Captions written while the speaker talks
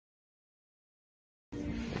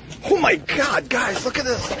my god, guys, look at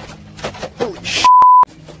this. Holy shit.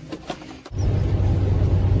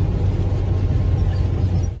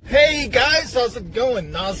 Hey guys, how's it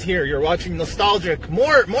going? Nas here. You're watching Nostalgic.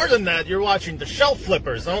 More than that, you're watching the Shelf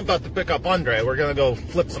Flippers. I'm about to pick up Andre. We're gonna go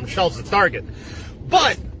flip some shelves at Target.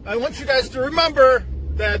 But I want you guys to remember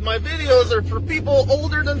that my videos are for people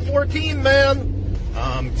older than 14, man.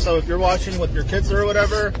 So if you're watching with your kids or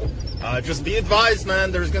whatever, just be advised,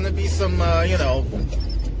 man. There's gonna be some, you know,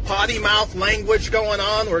 potty mouth language going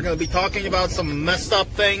on. We're gonna be talking about some messed up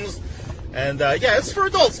things. And yeah, it's for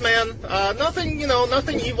adults, man. Nothing, you know,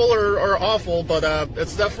 nothing evil or awful, but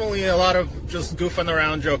it's definitely a lot of just goofing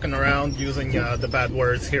around, joking around, using the bad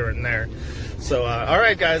words here and there. So, all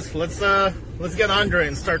right, guys, let's get Andre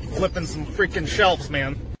and start flipping some freaking shelves,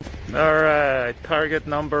 man. All right, target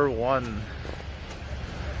number 1.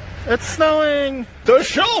 It's snowing. The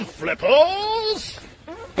Shelf Flippers.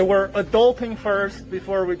 So we're adulting first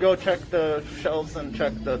before we go check the shelves and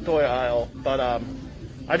check the toy aisle, but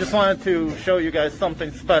I just wanted to show you guys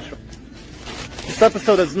something special. This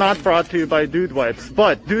episode is not brought to you by Dude Wipes,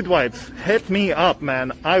 but Dude Wipes, hit me up,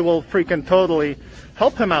 man. I will freaking totally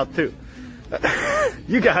help him out too.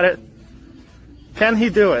 You got it. Can he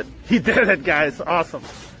do it? He did it, guys. Awesome.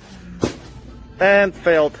 And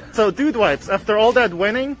failed. So Dude Wipes, after all that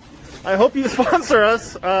winning, I hope you sponsor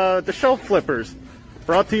us, the Shelf Flippers.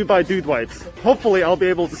 Brought to you by Dude Wipes. Hopefully I'll be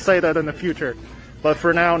able to say that in the future, but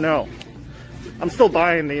for now, no. I'm still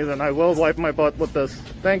buying these, and I will wipe my butt with this.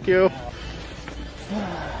 Thank you.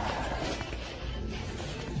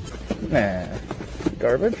 Nah.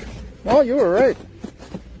 Garbage? Oh, you were right.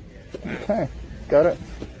 Okay, got it.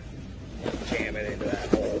 Jam it into that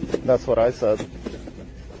hole. That's what I said.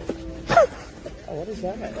 Oh, what is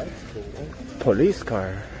that? That's cool. Police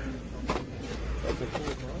car. That's a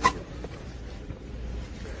cool car.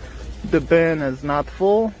 The bin is not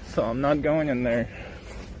full, so I'm not going in there.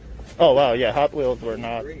 Oh wow, yeah, Hot Wheels were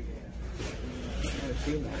not.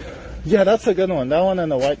 Yeah, that's a good one. That one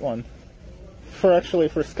and the white one. For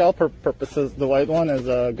scalper purposes, the white one is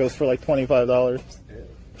goes for like $25.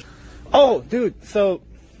 Oh, dude, so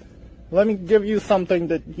let me give you something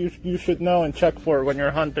that you should know and check for when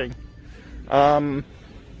you're hunting. Are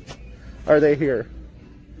they here?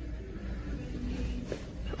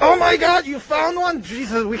 Oh my god, you found one?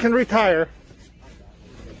 Jesus, we can retire.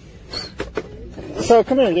 So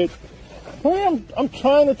come here, dude. Come here, I'm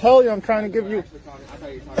trying to tell you, I'm trying to give you...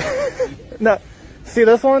 No, see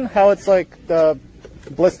this one? How it's like the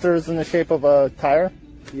blisters in the shape of a tire?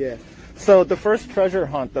 Yeah. So the first treasure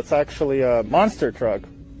hunt, that's actually a monster truck.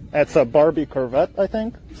 It's a Barbie Corvette, I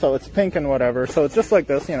think. So it's pink and whatever. So it's just like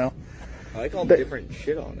this, you know. I like all the different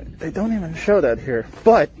shit on it. They don't even show that here.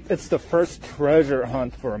 But it's the first treasure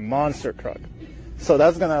hunt for a monster truck. So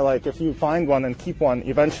that's gonna, like, if you find one and keep one,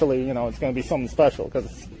 eventually, you know, it's gonna be something special because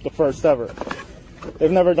it's the first ever. They've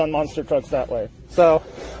never done monster trucks that way. So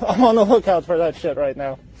I'm on the lookout for that shit right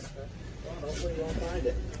now. Well, hopefully you won't find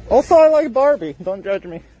it. Also, I like Barbie. Don't judge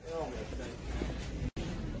me.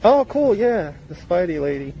 Oh, cool, yeah. The Spidey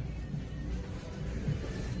lady.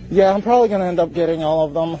 Yeah, I'm probably gonna end up getting all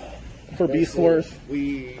of them for Beast Wars.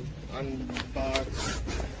 We unboxed,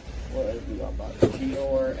 what did we unbox?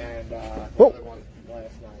 Cheetor and another one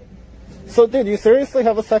last night. So, dude, you seriously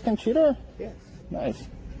have a second cheater? Yes. Nice.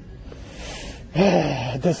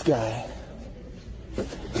 This guy.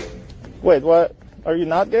 Wait, what? Are you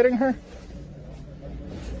not getting her?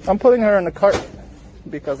 I'm putting her in the cart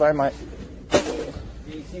because I might. Do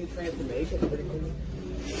you see the transformation? Pretty cool.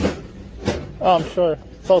 Oh, I'm sure.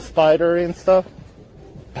 It's all spidery and stuff.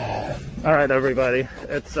 All right, everybody.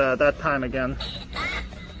 It's that time again.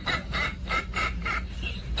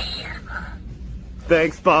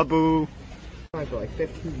 Thanks, Babu. For like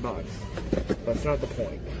 $15. That's not the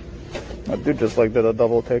point. That dude just like did a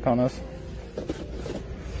double take on us.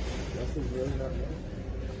 This is really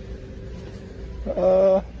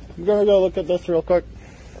not I'm gonna go look at this real quick.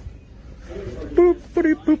 Boop,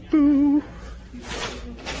 boop, boop, boop.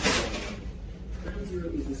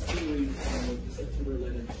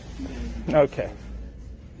 Okay.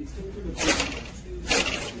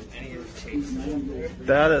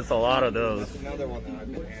 That is a lot of those. That's another one that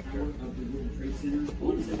I've been after.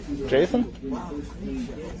 Jason?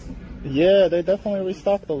 Yeah, they definitely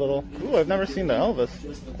restocked a little. Ooh, I've never seen the Elvis.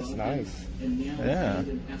 That's nice. Yeah.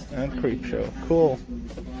 And Creepshow. Cool.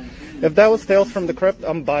 If that was Tales from the Crypt,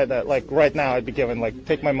 I'm buy that. Like, right now, I'd be giving, like,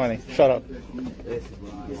 take my money. Shut up.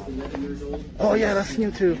 Oh, yeah, that's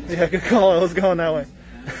new, too. Yeah, good call. I was going that way.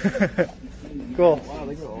 Cool. Wow,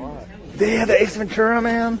 they got a lot. Yeah, the Ace Ventura,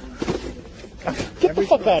 man. Get the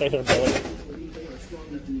fuck out of here, Billy.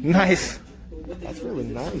 Nice. That's really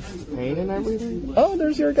nice. Paint and everything. Oh,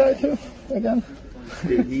 there's your guy too, again.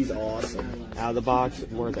 Dude, he's awesome. Out of the box,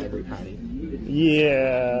 worth every penny.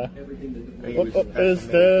 Yeah. What is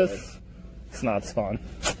this? It's not spawn.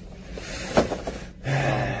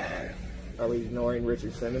 Are we ignoring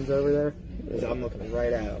Richard Simmons over there? Because I'm looking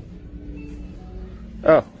right at him.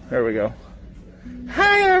 Oh, there we go.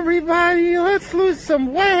 Hi everybody, let's lose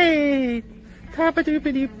some weight.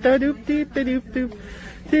 Top-a-doop-a-doop-da-doop-deep-a-doop-doop.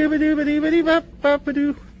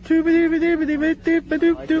 Dooba-dooba-dee-ba-dee-bop-bop-a-doo.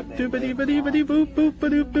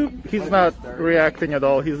 He's not reacting at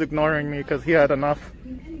all. He's ignoring me because he had enough.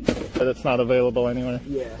 But it's not available anywhere.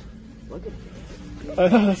 Yeah. Look at I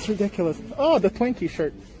know, that's ridiculous. Oh, the Twinkie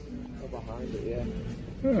shirt. oh, behind it, yeah.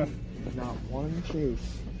 Huh. Not one chase.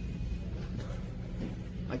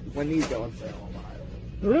 Like, when these go on sale, I'll buy them.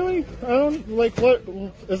 Really? I don't, like, what?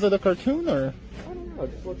 Is it a cartoon or? I don't know,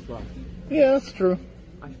 it just looks fun. Yeah, that's true.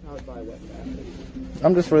 I should probably buy Wet Basket.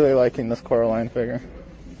 I'm just really liking this Coraline figure.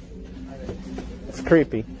 It's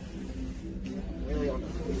creepy. Really on the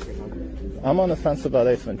fence. I'm on the fence about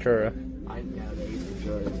Ace Ventura. I know the Ace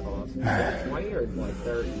Ventura is awesome. Is that 20 or like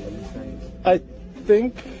 30 of these things? I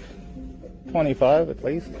think 25 at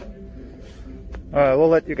least. Alright, we'll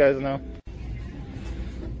let you guys know.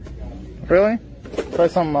 Really? Try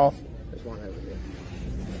something else. There's one over here.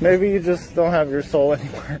 Maybe you just don't have your soul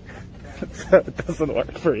anymore. So it doesn't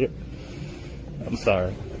work for you. I'm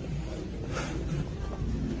sorry.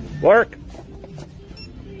 Work!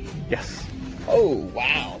 Yes. Oh,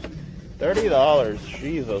 wow. $30.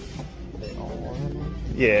 Jesus. They all want them?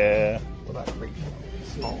 Yeah. What about Creep?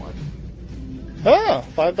 Small one. Ah,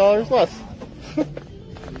 $5 less.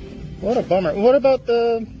 What a bummer. What about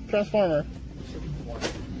the Transformer?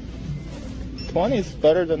 20 is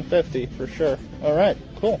better than 50 for sure. Alright,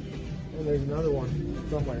 cool. Oh, there's another one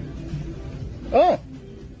somewhere. Oh!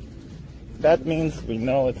 That means we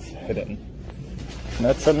know it's hidden.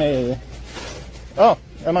 That's a me. Oh,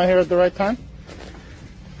 am I here at the right time?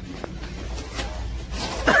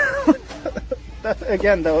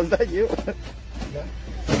 Again, though, is that you?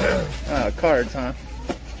 Oh, cards, huh?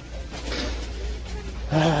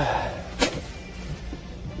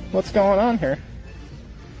 What's going on here?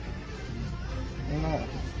 I don't know.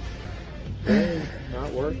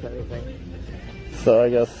 Not worth anything. So I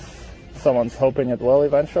guess someone's hoping it will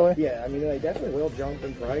eventually? Yeah, I mean, they definitely will jump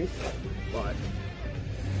in price, but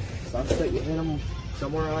sucks that you hit them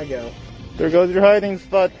somewhere I go. There goes your hiding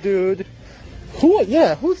spot, dude. Who?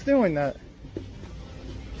 Yeah, who's doing that?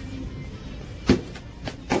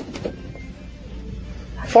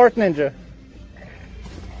 Fart Ninja.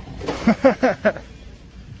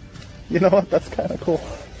 You know what? That's kind of cool.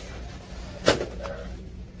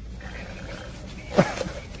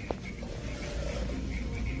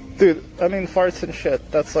 Dude, I mean farts and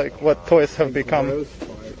shit. That's like what toys have become. Gross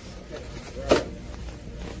farts.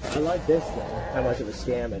 I like this though, how much of a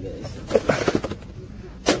scam it is.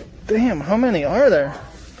 Damn, how many are there?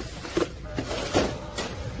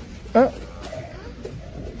 Oh.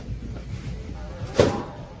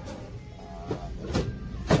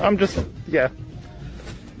 I'm just, yeah.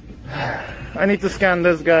 I need to scan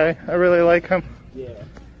this guy. I really like him. Yeah.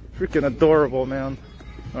 Freaking adorable, man.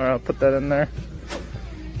 Alright, I'll put that in there.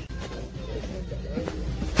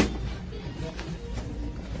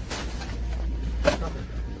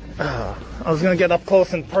 I was gonna get up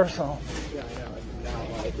close and personal. Yeah, I know. I do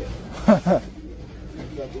not like it. I'm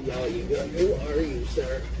about to yell at you. Be like, who are you,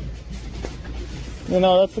 sir? You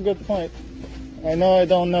know, that's a good point. I know I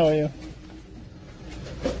don't know you.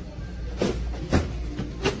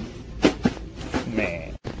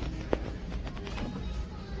 Man.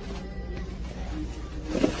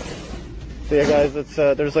 So yeah, guys, it's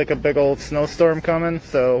there's like a big old snowstorm coming,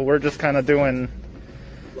 so we're just kind of doing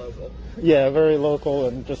Local. yeah, very local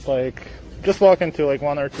and just walking to like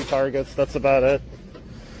 1 or 2 targets. That's about it.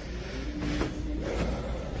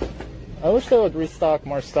 I wish they would restock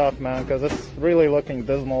more stuff, man, because it's really looking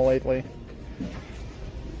dismal lately.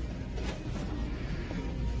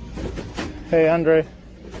 Hey, Andre.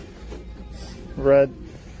 Red.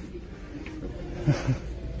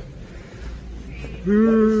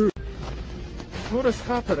 What is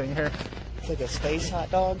happening here? It's like a space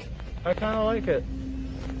hot dog. I kind of like it.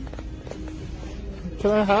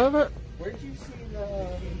 Can I have it? Where'd you see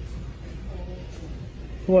the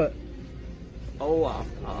What? Olaf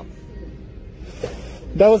top?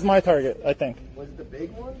 That was my target, I think. Was it the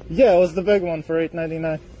big one? Yeah, it was the big one for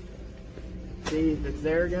 $8.99. See, if it's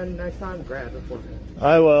there again next time, grab it for me.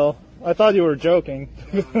 I will. I thought you were joking.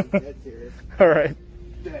 Dead serious. Alright.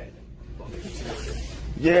 Dead.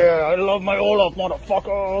 Yeah, I love my Olaf,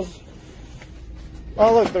 motherfuckers.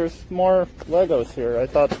 Oh look, there's more Legos here. I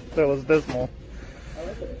thought that was dismal.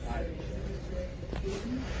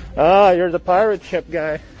 Ah, you're the pirate ship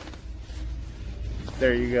guy.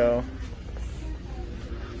 There you go.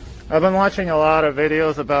 I've been watching a lot of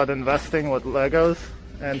videos about investing with Legos,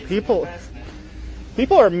 and people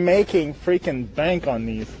are making freaking bank on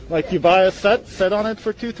these. Like, you buy a set, sit on it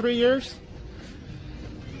for 2-3 years,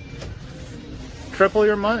 triple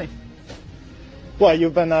your money. What,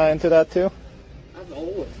 you've been into that too? I've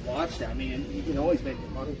always watched that. I mean, you can always make your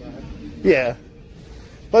money back. Yeah.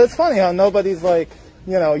 But it's funny how nobody's like,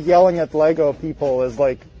 you know, yelling at Lego people as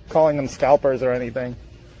like calling them scalpers or anything.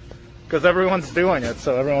 Because everyone's doing it,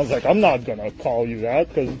 so everyone's like, I'm not gonna call you that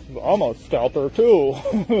because I'm a scalper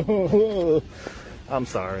too. I'm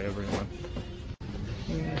sorry, everyone.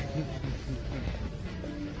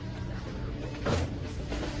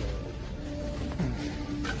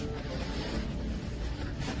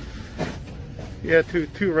 Yeah,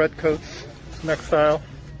 two red coats. Next style.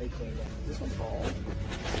 This one's tall.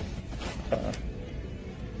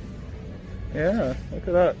 Yeah, look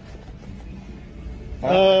at that.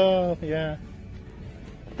 Oh, yeah.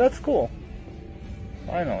 That's cool.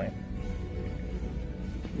 Finally.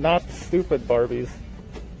 Not stupid Barbies.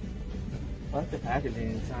 I like the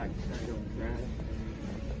packaging inside.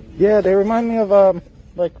 Yeah, they remind me of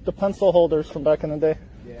like the pencil holders from back in the day.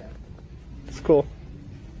 Yeah. It's cool.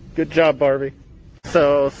 Good job, Barbie.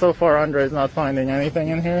 So far Andre's not finding anything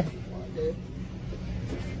in here.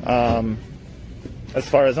 As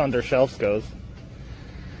far as under shelves goes.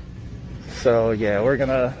 So yeah, we're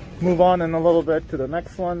gonna move on in a little bit to the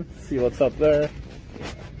next one, see what's up there.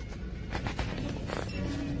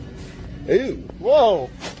 Ew! Whoa!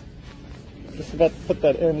 Just about to put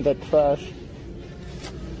that in the trash.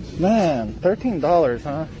 Man, $13,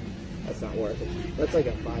 huh? That's not worth it. That's like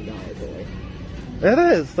a $5 toy. It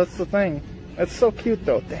is, that's the thing. It's so cute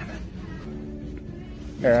though, damn it.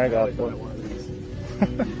 Here, I got one.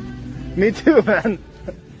 Me too, man.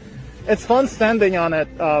 It's fun standing on it.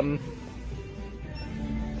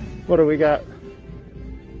 What do we got?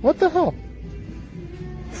 What the hell?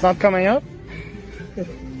 It's not coming up?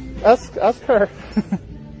 Ask her.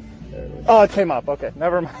 Oh, it came up. Okay,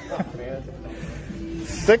 never mind.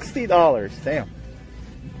 $60. Damn.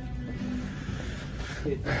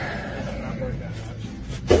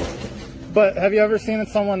 But have you ever seen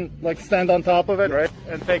someone like stand on top of it, right?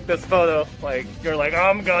 And take this photo? Like, you're like,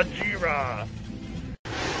 I'm Godzilla.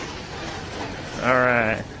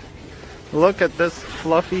 Alright. Look at this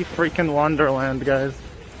fluffy freaking wonderland, guys.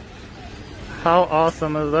 How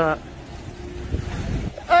awesome is that?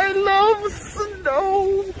 I love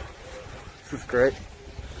snow! This is great.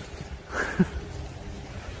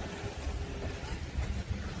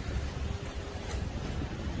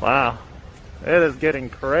 Wow. It is getting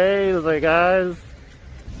crazy, guys.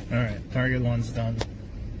 Alright, Target 1's done.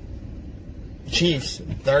 Chiefs,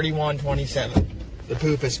 31-27. The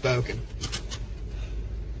poop has spoken.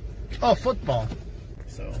 Oh, football.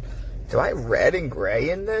 So. Do I red and gray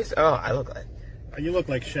in this? Oh, I look like... You look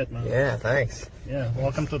like shit, man. Yeah, thanks. Yeah,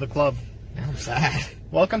 welcome to the club. I'm sad.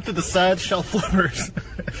 Welcome to the sad shelf flippers.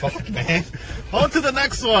 Fuck, man. On to the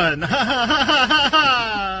next one.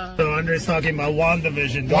 So Andre's talking about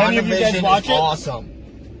WandaVision. Do any of you guys watch it? Awesome.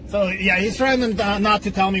 So yeah, he's trying not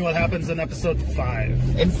to tell me what happens in episode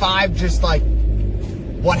 5. In 5, just like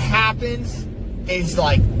what happens is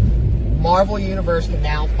like Marvel Universe can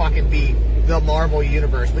now fucking be the Marvel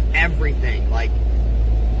Universe with everything. Like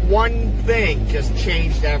one thing just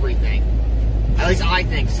changed everything. At least I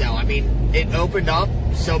think so. I mean, it opened up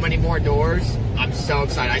so many more doors. I'm so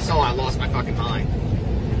excited. I saw it, I lost my fucking mind.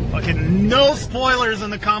 Okay, no spoilers in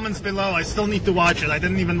the comments below. I still need to watch it. I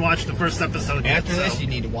didn't even watch the first episode yet. After this, you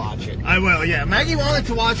need to watch it. I will, yeah. Maggie wanted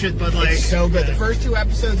to watch it, but like... It's so good. The first 2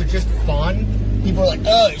 episodes are just fun. People are like,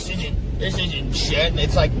 oh, this isn't shit. And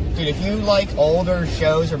it's like, dude, if you like older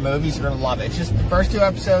shows or movies, you're gonna love it. It's just the first 2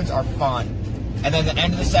 episodes are fun. And then the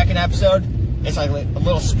end of the 2nd episode, it's like a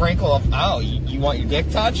little sprinkle of, oh, you want your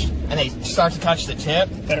dick touched? And they start to touch the tip.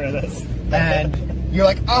 There it is. And you're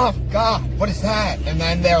like, oh, God, what is that? And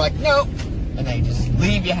then they're like, nope. And they just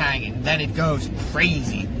leave you hanging. And then it goes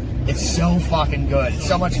crazy. It's so fucking good. It's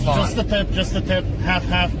so much fun. Just the tip,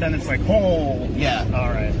 half, then it's like, oh. Yeah. All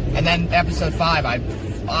right. And then episode 5,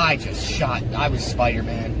 I just shot. I was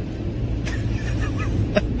Spider-Man.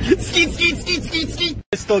 Skeet.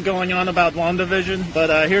 It's still going on about WandaVision,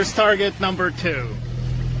 but here's Target number 2.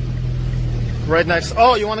 Right next.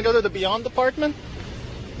 Oh, you want to go to the Beyond department?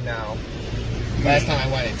 No. Last time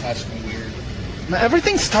I went, it touched me weird. Man,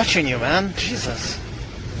 everything's touching you, man. Jesus.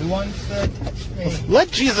 Who wants to touch me? Let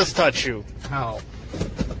Jesus touch you. How?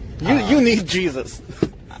 You need Jesus.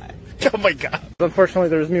 Oh my god. Unfortunately,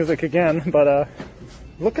 there's music again, but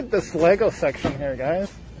look at this Lego section here,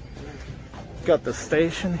 guys. Got the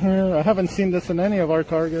station here. I haven't seen this in any of our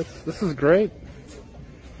Targets. This is great.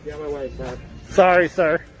 Get out of my way, sir. Sorry,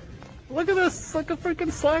 sir. Look at this. It's like a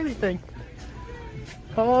freaking slidey thing.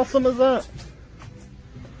 How awesome is that?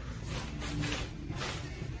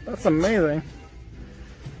 That's amazing.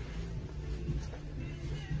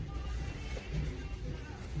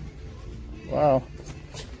 Wow.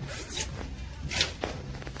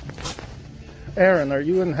 Aaron, are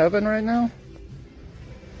you in heaven right now?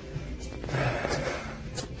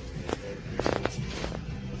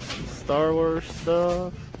 Star Wars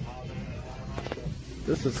stuff.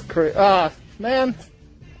 This is crazy. Ah, man.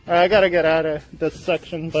 I gotta get out of this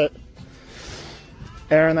section, but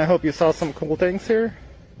Aaron, I hope you saw some cool things here.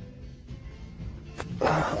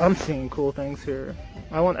 I'm seeing cool things here.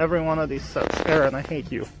 I want every one of these sets. Aaron, I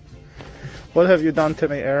hate you. What have you done to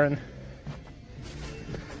me, Aaron?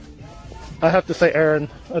 I have to say Aaron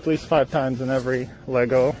at least 5 times in every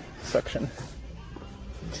Lego section.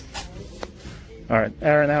 Alright,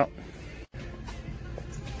 Aaron out.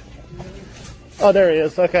 Oh, there he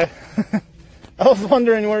is. Okay. I was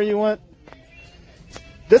wondering where you went.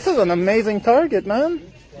 This is an amazing Target, man.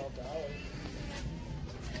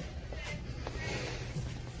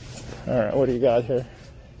 Alright, what do you got here?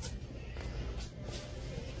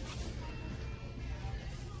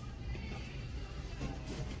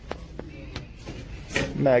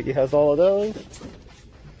 Maggie has all of those.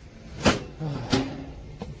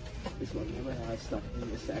 This one never has stuff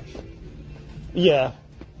in this section. Yeah,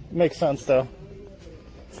 makes sense though.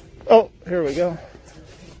 Oh, here we go.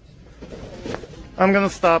 I'm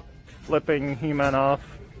gonna stop flipping He-Man off.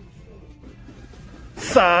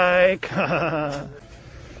 Psych!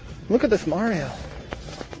 Look at this Mario.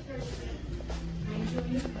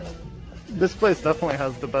 This place definitely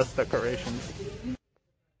has the best decorations.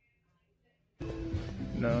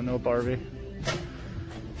 No Barbie.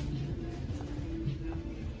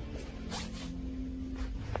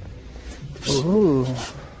 Ooh.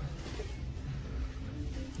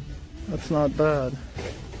 That's not bad.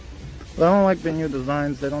 But I don't like the new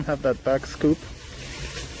designs. They don't have that back scoop.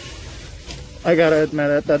 I gotta admit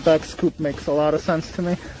it, that back scoop makes a lot of sense to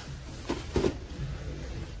me.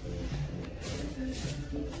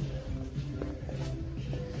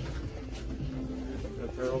 The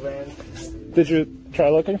turtle band. Did you try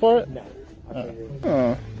looking for it? No.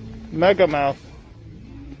 Oh. Mega Mouth.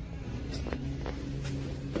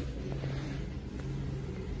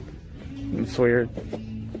 It's weird.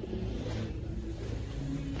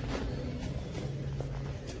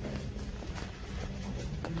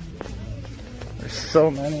 There's so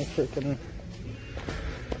many freaking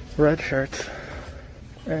red shirts.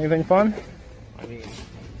 Anything fun? I mean,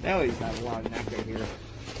 they always have a lot of neca here.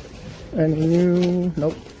 Any new?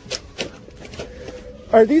 Nope.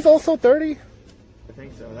 Are these also 30? I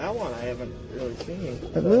think so. That one I haven't really seen.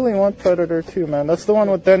 I really want Predator 2, man. That's the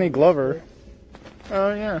one with Danny Glover.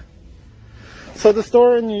 Oh, yeah. So the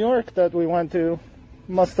store in New York that we went to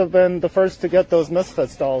must have been the first to get those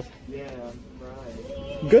Misfits dolls. Yeah,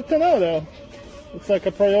 right. Good to know, though. It's like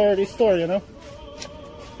a priority store, you know?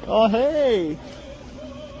 Oh, hey!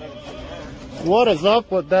 What is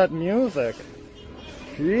up with that music?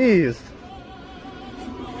 Jeez.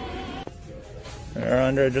 Here,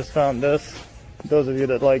 Andre just found this. Those of you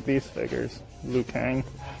that like these figures. Liu Kang.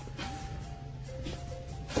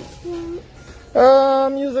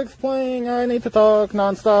 Music's playing. I need to talk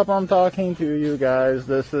non-stop. I'm talking to you guys.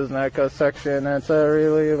 This is NECA section. It's I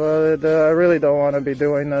really don't want to be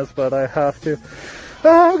doing this, but I have to.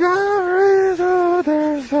 Oh God,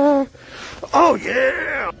 oh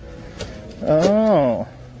yeah. Oh,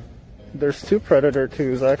 there's 2 Predator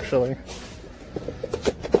 2s actually.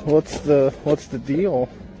 What's the deal?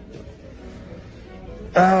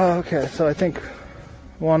 Oh, okay. So I think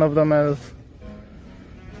one of them is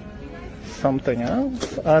something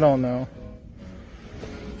else? I don't know.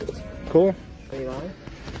 Cool. $29?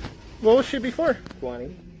 What was she before?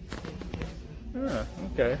 20. Oh,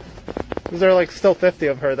 okay. Is there like still 50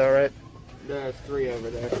 of her though, right? There's 3 over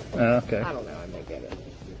there. Oh, okay. I don't know. I may get it.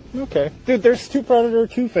 Okay. Dude, there's 2 Predator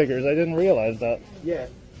 2 figures. I didn't realize that. Yeah.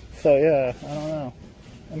 So yeah, I don't know.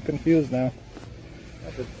 I'm confused now.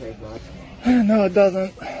 That doesn't take much. No, it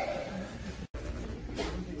doesn't.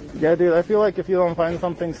 Yeah, dude, I feel like if you don't find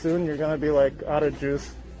something soon, you're gonna be like out of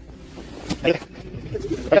juice.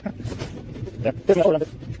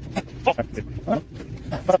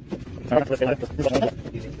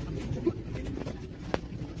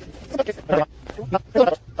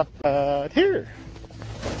 Here.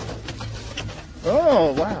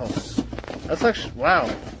 Oh, wow.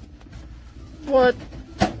 What?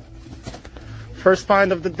 First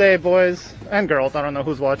find of the day, boys and girls. I don't know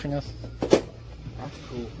who's watching us. That's a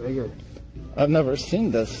cool figure. I've never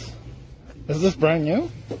seen this. Is this brand new?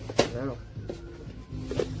 No.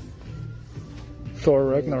 Thor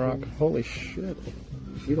Ragnarok. Holy shit.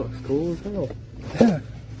 She looks cool as hell. Yeah.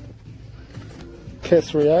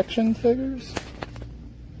 Kiss reaction figures?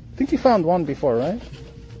 I think you found one before, right?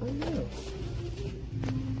 Oh,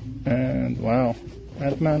 yeah. And wow,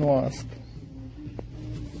 Ant-Man Wasp.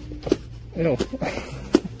 Ew.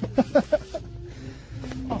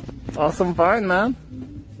 Awesome find, man.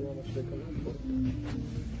 See how much they come up for.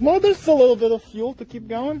 Well, there's a little bit of fuel to keep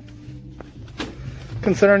going.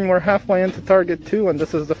 Considering we're halfway into Target 2 and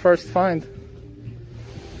this is the first find.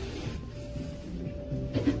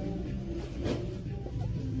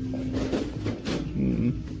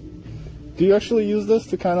 Do you actually use this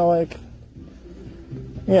to kind of like,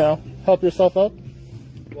 you know, help yourself up?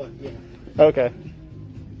 What? Yeah. Okay.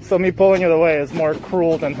 So me pulling it away is more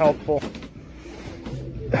cruel than helpful.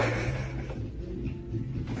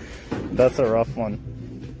 That's a rough one.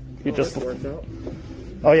 You just works out.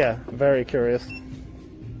 Oh yeah, very curious.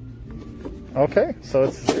 Okay, so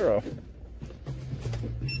it's 0.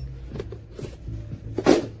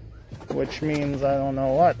 Which means I don't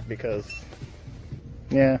know what, because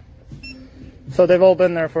yeah. So they've all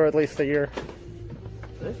been there for at least a year.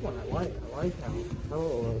 This one I like. I like how it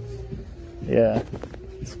looks. Yeah,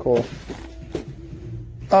 it's cool.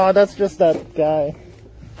 Oh, that's just that guy.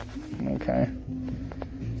 Okay.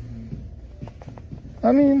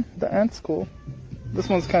 I mean, the ant's cool. This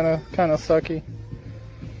one's kind of sucky.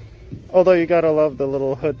 Although you gotta love the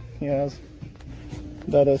little hood he has.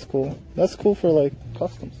 That is cool. That's cool for like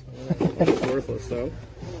customs. It's worthless though.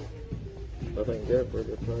 Nothing good for a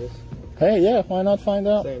good price. Hey, yeah, why not find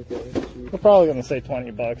out? Same thing. We're probably gonna say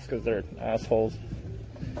 20 bucks because they're assholes.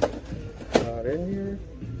 Not in here.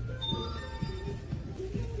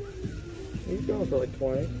 He's going for like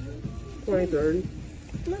 20, 30.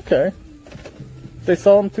 Okay. If they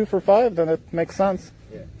sell them 2 for $5, then it makes sense.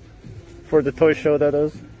 Yeah. For the toy show, that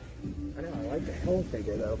is. I know, I like the hell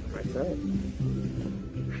figure though for myself.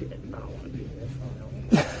 Shit, I don't want to do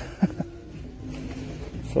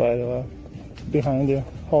this. Slide behind you.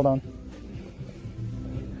 Hold on.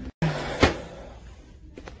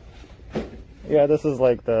 Yeah, this is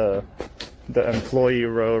like the employee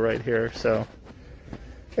row right here, so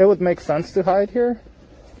it would make sense to hide here.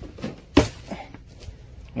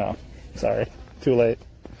 No, sorry. Too late.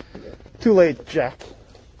 Too late, Jack.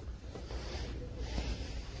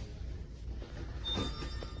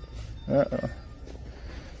 Uh-oh.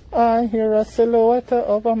 I hear a silhouette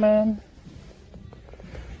of a man.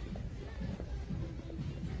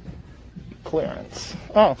 Clearance.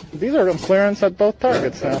 Oh, these are on clearance at both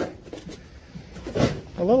Targets now.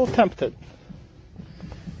 A little tempted.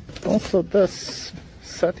 Also, this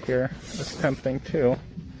set here is tempting too.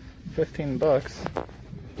 15 bucks.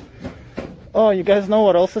 Oh, you guys know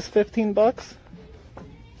what else is 15 bucks?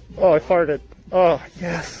 Oh, I farted. Oh,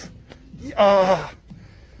 yes. Oh.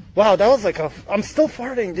 Wow, that was like a... I'm still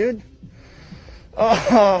farting, dude.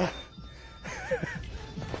 Oh.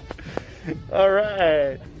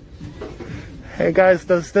 Alright. Hey guys,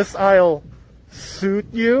 does this aisle suit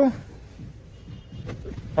you?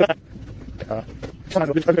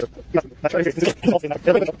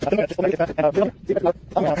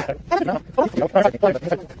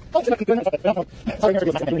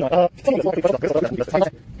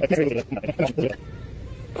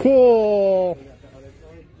 Cool.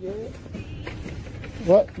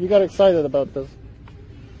 What? You got excited about this?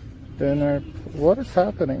 Dinner. What is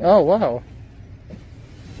happening? Oh, wow.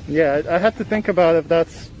 Yeah, I had to think about if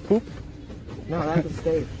that's poop. No, that's a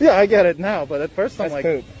steak. Yeah, I get it now, but at first I'm like,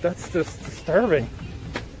 poop. That's just disturbing.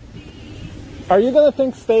 Are you gonna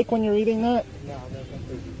think steak when you're eating that? No, that's not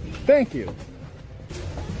poop. Thank you.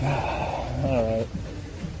 Alright.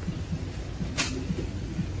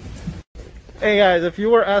 Hey guys, if you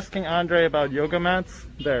were asking Andre about yoga mats,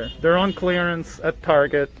 they're on clearance at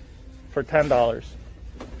Target for $10.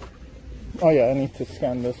 Oh yeah, I need to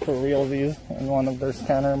scan this for realsies in one of their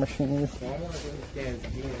scanner machines. Well, I want to scan it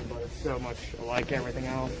again, but it's so much like everything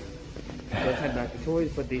else. Let's head back to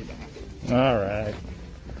toys, put these back. Alright.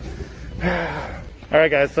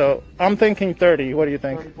 Alright guys, so I'm thinking 30. What do you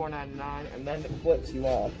think? $34.99, and then it flips you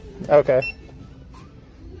off. Okay.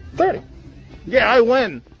 30. Yeah, I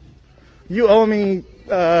win. You owe me,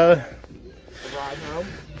 The ride home?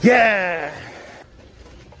 yeah!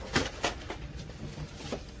 That's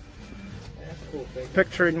a cool thing.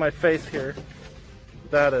 Picturing my face here.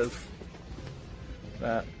 That is.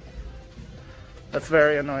 That's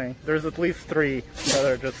very annoying. There's at least 3 that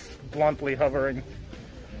that are just bluntly hovering.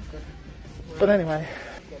 But anyway,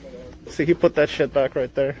 see, he put that shit back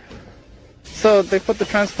right there. So they put the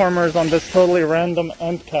Transformers on this totally random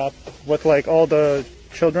end cap with like all the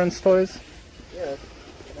children's toys. Yeah.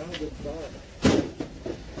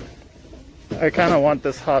 I kind of want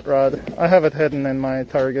this hot rod. I have it hidden in my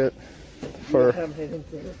Target. For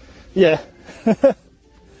yeah.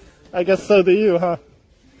 I guess so do you, huh?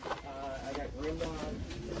 I got green rods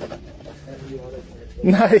and you other.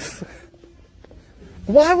 Nice.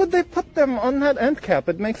 Why would they put them on that end cap?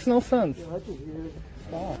 It makes no sense. Yeah, that's a weird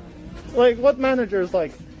spot. Like, what manager's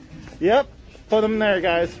like, yep, put them there,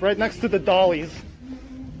 guys, right next to the dollies.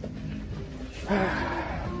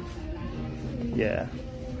 Yeah.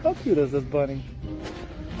 How cute is this bunny?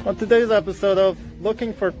 On today's episode of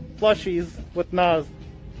Looking for Plushies with Naz.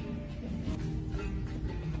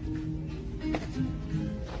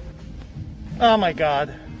 Oh my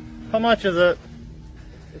god. How much is it?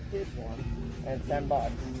 The kids one. And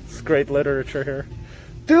 $10. It's great literature here.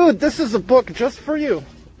 Dude, this is a book just for you.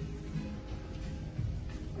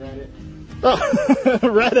 Read it. Oh,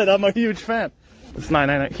 read it. I'm a huge fan. It's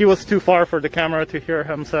 9.99. He was too far for the camera to hear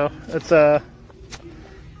him, so it's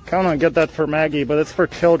kind of get that for Maggie, but it's for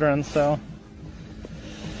children, so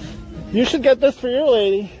you should get this for your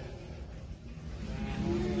lady.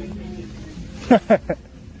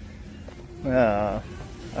 Yeah.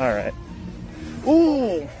 All right.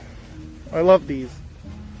 Ooh, I love these.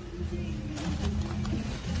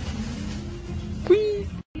 Whee!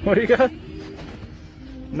 What do you got?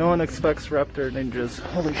 No one expects Raptor Ninjas.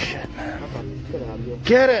 Holy shit, man.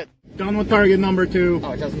 Get it! Done with target number 2.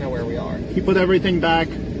 Oh, it doesn't know where we are. He put everything back.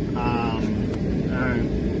 Alright.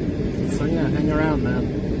 So yeah, hang around, man.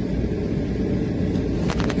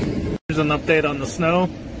 Here's an update on the snow.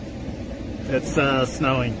 It's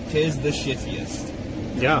snowing. 'Tis the shittiest.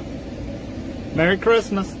 Yeah. Merry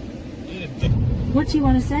Christmas. What do you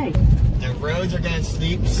want to say? The roads are gonna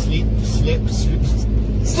slip.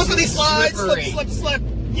 Slippity slide, Slip.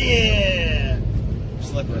 Yeah.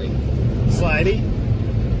 Slippery. Slidey.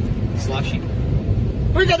 Slushy.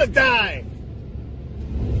 We're gonna die.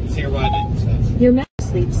 Let's hear what it says. Your map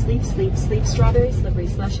sleep, strawberry, slippery,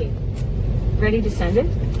 slushy. Ready to send it?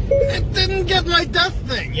 It didn't get my death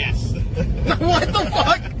thing. Yes. What the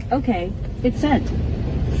fuck? Okay, it's sent.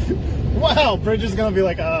 Wow, Bridge is gonna be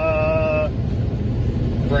like,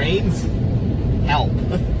 Brains? Help.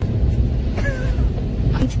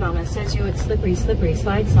 Each mama says you it's slippery,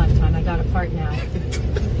 slide time. I got a fart now.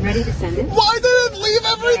 Ready to send it? Why did it leave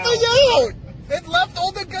everything out? It left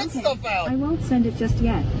all the good stuff out. I won't send it just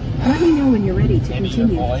yet. Let me know when you're ready to Maybe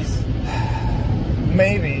continue. your voice.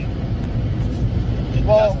 Maybe. It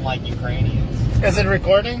Well- doesn't like Ukrainians. Is it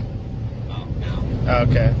recording? Oh, no.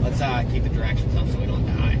 Okay. Let's keep the directions up so we don't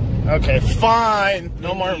die. Okay, fine.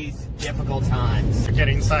 No more. These difficult times.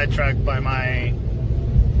 Getting sidetracked by my.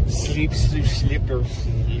 Slipper.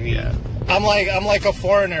 Yeah. I'm like a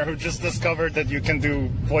foreigner who just discovered that you can do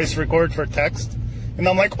voice record for text, and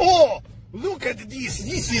I'm like, oh, look at this.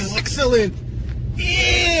 This is excellent.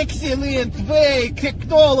 Excellent way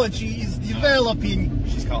technology is developing.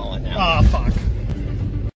 She's calling now. Ah, fuck.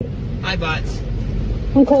 Hi, butts.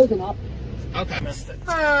 I'm closing up. Okay. Missed it.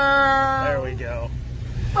 There we go.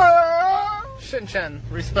 Shin-chan,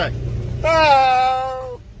 respect.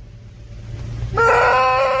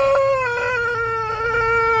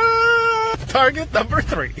 Target number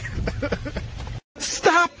 3.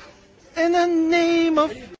 Stop! In the name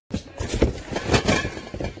of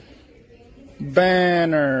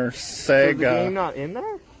Banner Sega. Is the game not in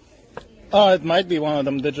there? Oh, it might be one of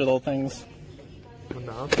them digital things.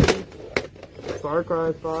 Monopoly? Far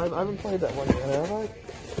Cry 5? I haven't played that one yet, have I?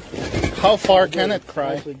 How far can it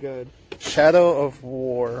cry? Actually good. Shadow of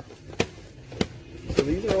War. So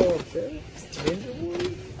these are all upstairs? Ninja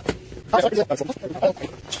Warriors?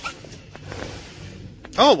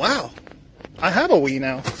 Oh wow! I have a Wii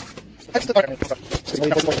now.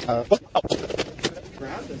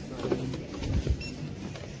 Grab this thing.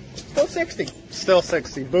 Still 60. Still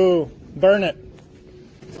 60. Boo! Burn it.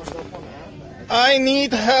 I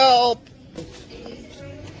need help.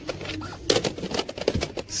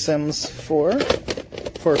 Sims 4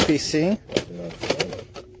 for PC.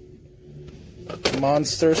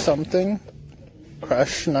 Monster something.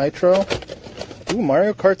 Crash Nitro. Ooh,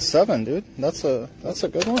 Mario Kart 7, dude. That's a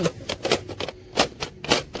good one.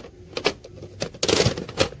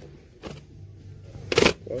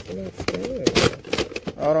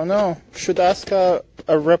 I don't know. Should ask a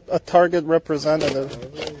Target representative.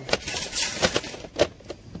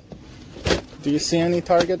 Do you see any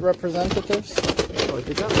Target representatives? Oh, I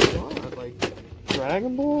think that was a lot. Like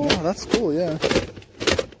Dragon Ball? Oh, that's cool, yeah.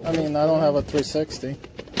 I mean, I don't have a 360.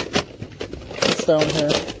 It's down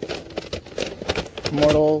here.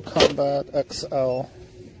 Mortal Kombat XL.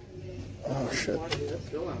 Oh shit.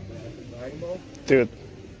 Dude,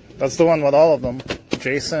 that's the one with all of them.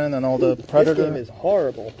 Jason and all the Predator. This game is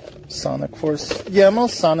horrible. Sonic Force. Yeah,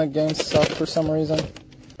 most Sonic games suck for some reason.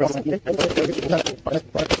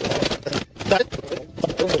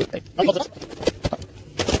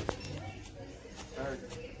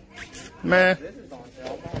 Meh.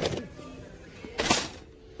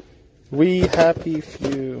 We Happy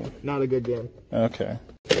Few. Not a good game. Okay.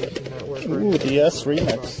 Ooh, DS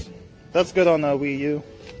Remix. That's good on the Wii U.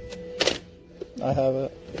 I have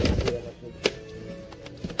it.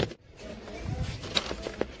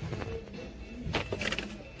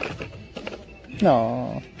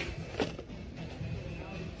 No.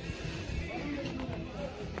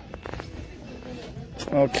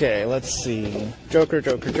 Okay, let's see. Joker,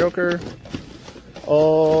 Joker, Joker.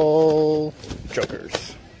 All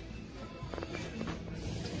Jokers.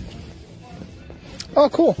 Oh,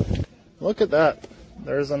 cool. Look at that.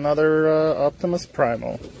 There's another Optimus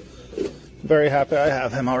Primal. Very happy I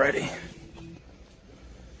have him already.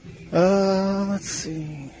 Let's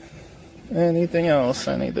see. Anything else?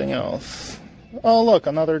 Anything else? Oh, look,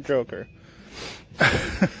 another Joker.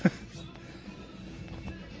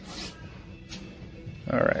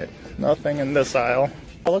 Alright, nothing in this aisle.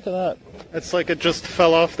 Oh, look at that. It's like it just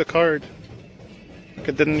fell off the card. Like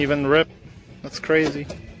it didn't even rip. That's crazy.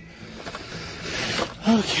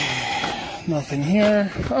 Okay, nothing here.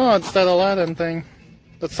 Oh, it's that Aladdin thing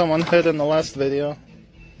that someone hid in the last video.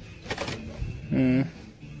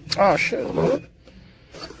 Oh, shit.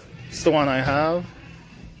 It's the one I have.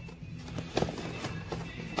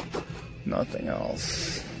 Nothing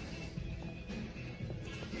else.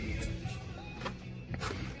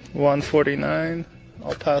 149.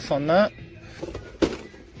 I'll pass on that.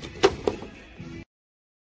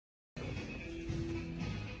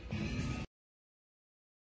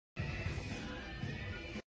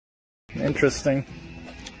 Interesting.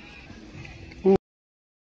 Ooh.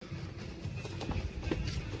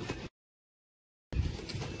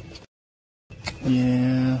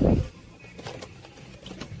 Yeah.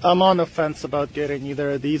 I'm on the fence about getting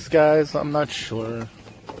either of these guys. I'm not sure.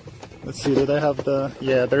 Let's see, do they have the...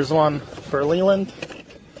 Yeah, there's one for Leland.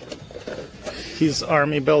 He's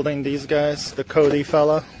army building these guys. The Cody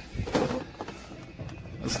fella.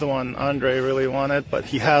 That's the one Andre really wanted, but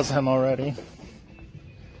he has him already.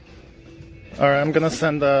 Alright, I'm gonna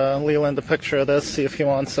send Leland a picture of this, see if he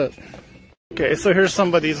wants it. Okay, so here's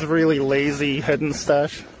somebody's really lazy hidden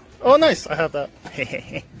stash. Oh, nice! I have that.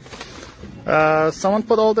 Someone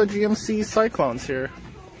put all the GMC Cyclones here.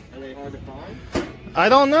 Are they hard to find? I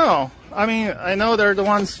don't know. I mean, I know they're the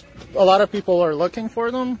ones a lot of people are looking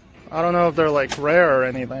for them. I don't know if they're like rare or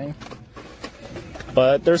anything.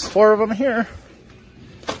 But there's 4 of them here.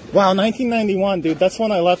 Wow, 1991, dude. That's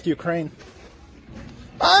when I left Ukraine.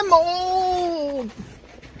 I'm old!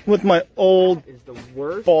 With my old That is the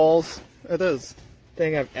worst balls. It is.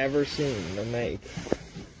 thing I've ever seen them make.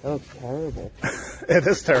 That looks terrible. It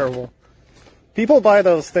is terrible. People buy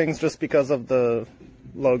those things just because of the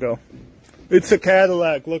logo. It's a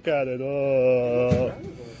Cadillac, look at it. Oh.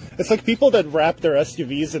 It's like people that wrap their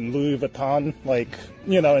SUVs in Louis Vuitton, like,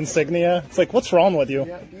 you know, insignia. It's like, what's wrong with you?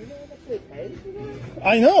 Yeah, do you know how much they pay for that?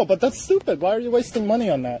 I know, but that's stupid. Why are you wasting money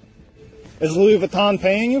on that? Is Louis Vuitton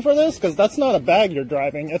paying you for this? Because that's not a bag you're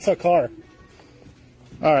driving, it's a car.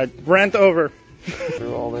 Alright, rant over.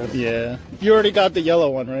 Through all this. Yeah. You already got the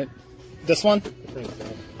yellow one, right? This one? I think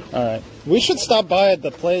so. Alright. We should stop by at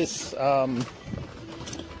the place, what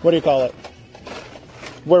do you call it?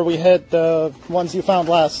 Where we hid the ones you found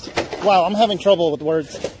last. Wow, I'm having trouble with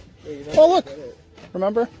words. Yeah, you know, Oh, look!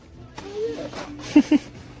 Remember? Here's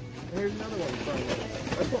another one from me.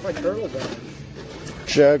 That's what my turtle got.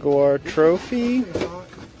 Jaguar Trophy. Mix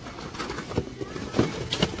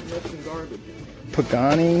some garbage in there.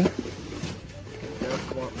 Pagani.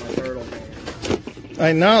 That's what my turtle van.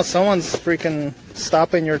 I know, someone's freaking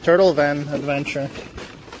stopping your turtle van adventure.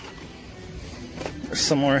 There's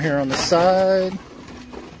some more here on the side.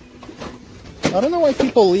 I don't know why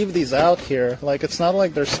people leave these out here. Like, it's not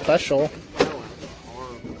like they're special. That one's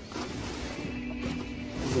horrible.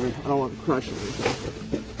 I don't want to crush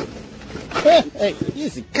anything. Hey,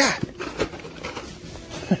 easy, God!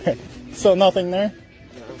 So nothing there?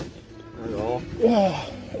 No, not at all.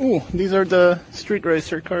 Oh, ooh, these are the street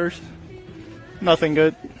racer cars. Nothing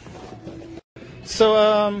good.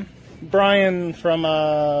 So, Brian from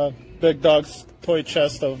Big Dog's toy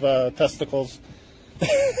chest of testicles,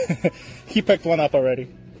 he picked one up already.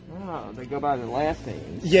 Oh, Oh, they go by the last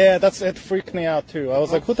name. Yeah, it freaked me out too. I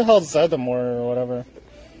was like, who the hell is Zedamore or whatever?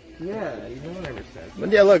 Yeah, no one ever said. But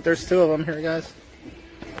yeah, look, there's 2 of them here, guys.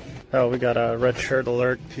 Oh, we got a red shirt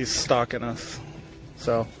alert. He's stalking us.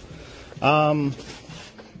 So, oh,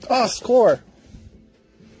 score!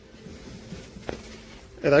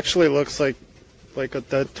 It actually looks like a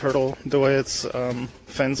dead turtle, the way its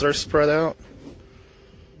fins are spread out.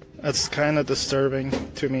 That's kind of disturbing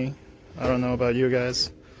to me. I don't know about you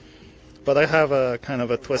guys. But I have a kind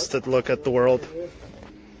of a twisted look at the world.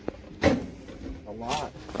 A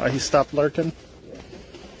lot. He stopped lurking?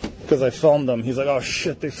 Because I filmed him. He's like, oh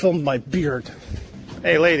shit, they filmed my beard.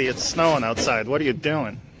 Hey lady, it's snowing outside. What are you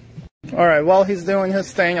doing? Alright, while he's doing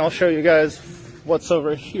his thing, I'll show you guys what's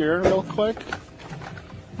over here real quick.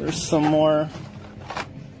 There's some more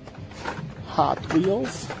Hot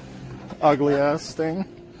Wheels. Ugly ass thing.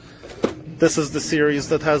 This is the series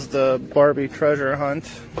that has the Barbie treasure hunt.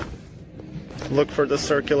 Look for the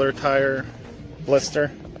circular tire blister.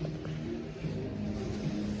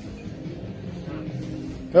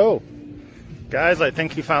 Oh, guys, I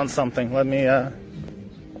think he found something. Let me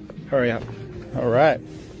hurry up. All right.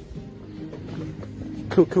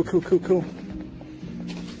 Cool, cool, cool, cool, cool.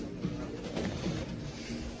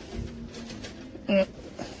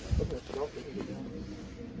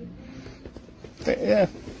 Yeah,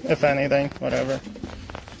 if anything, whatever.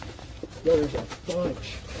 Yo, there's a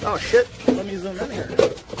bunch. Oh shit, let me zoom in here.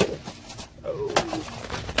 Oh,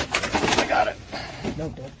 I got it. No,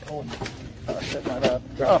 don't hold it. Oh shit, my bad.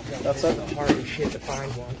 Oh, that's it. It's the hardest shit to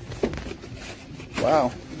find one.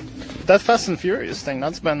 Wow. That Fast and Furious thing,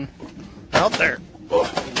 that's been out there.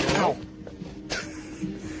 Ow.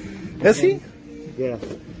 Is he? Yeah.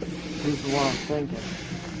 He's the one I'm thinking.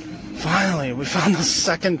 Finally, we found the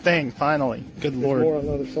second thing, finally. Good lord. More on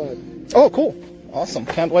the other side. Oh, cool. Awesome.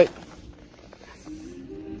 Can't wait.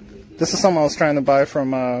 This is something I was trying to buy from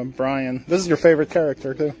Brian. This is your favorite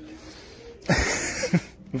character, too.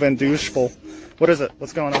 Van Douchebel. What is it?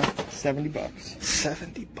 What's going on? $70.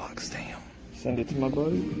 $70, damn. Send it to my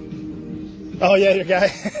buddy. Oh, yeah, your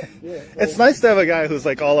guy. Yeah, It's nice to have a guy who's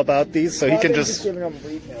like all about these, so he can just... giving them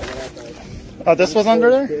retail. Oh, this was under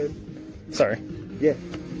there? Sorry. Yeah.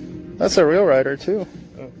 That's a real rider, too.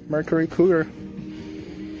 Oh. Mercury Cougar.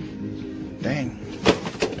 Dang.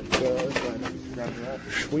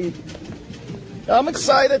 Sweet. I'm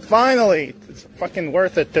excited, finally. It's fucking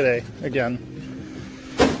worth it today, again.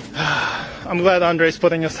 I'm glad Andre's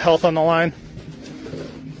putting his health on the line.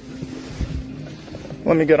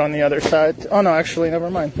 Let me get on the other side. Oh no, actually, never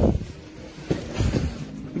mind.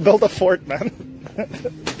 Build a fort, man.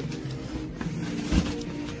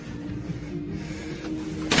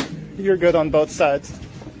 You're good on both sides.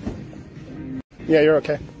 Yeah, you're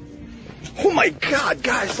okay. Oh my god,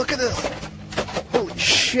 guys, look at this. Holy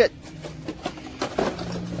shit.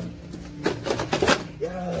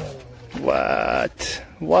 What?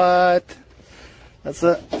 What? That's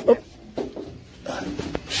it. Oh.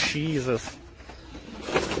 Jesus.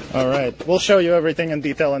 Alright, we'll show you everything in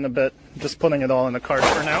detail in a bit. Just putting it all in the cart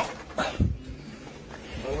for now.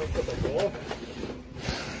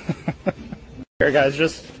 Here guys,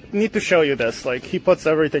 just need to show you this. Like, he puts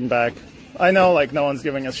everything back. I know, like, no one's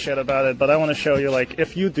giving us shit about it, but I want to show you, like,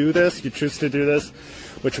 if you do this, you choose to do this,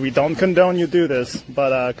 which we don't condone you do this,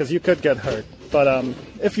 but, because you could get hurt. But,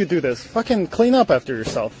 if you do this, fucking clean up after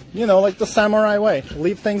yourself. You know, like the samurai way.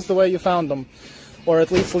 Leave things the way you found them. Or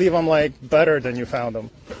at least leave them, like, better than you found them.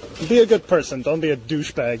 Be a good person. Don't be a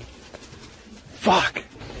douchebag. Fuck.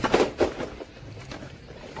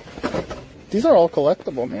 These are all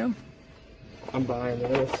collectible, man. I'm buying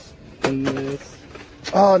this and this.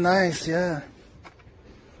 Oh, nice, yeah.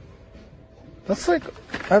 That's like,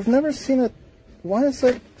 I've never seen it. Why is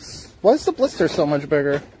the blister so much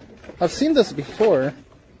bigger? I've seen this before.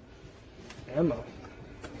 Emma.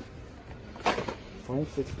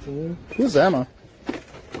 2016. Who's Emma?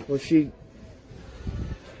 Well, she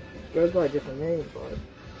goes by a different name, but...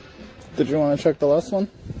 Did you want to check the last one?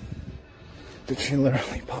 Dude, she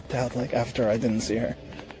literally popped out like after I didn't see her.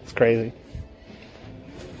 It's crazy.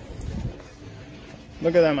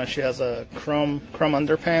 Look at Emma. She has a chrome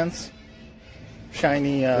underpants,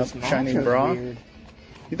 shiny bra. Weird.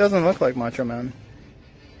 He doesn't look like Macho Man.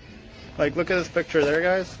 Like, look at this picture there,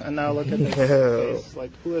 guys, and now look at his face.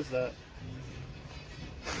 Like, who is that?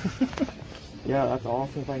 Yeah, that's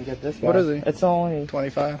awesome if I can get this guy. What is he? It's only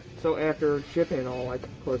 25. So after shipping, all like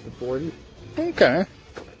close to 40. Okay.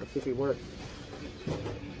 Let's see if he works.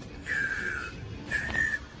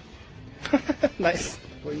 Nice.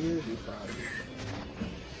 What year is he from?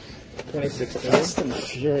 2016. Fast and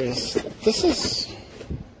Furious. This is...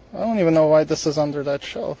 I don't even know why this is under that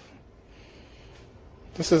shelf.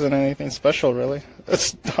 This isn't anything special, really.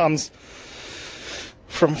 It's Tom's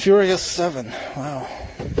from Furious 7. Wow.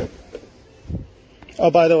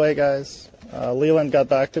 Oh, by the way, guys, Leland got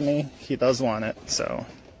back to me. He does want it, so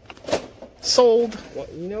sold.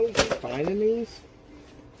 What, you know, finding these?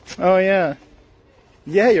 Oh yeah,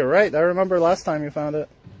 yeah, you're right. I remember last time you found it.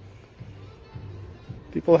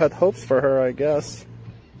 People had hopes for her, I guess.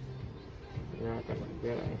 You're not gonna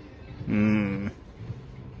get it. Hmm.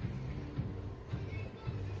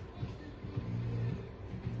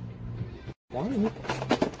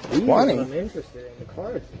 Wani. I'm interested in the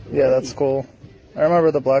cards. Yeah, that's cool. I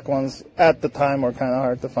remember the black ones at the time were kind of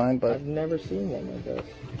hard to find, but I've never seen one like this.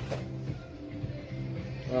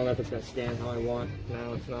 I don't know if it's gonna scan how I want.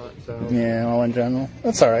 No, it's not. So yeah, all in general,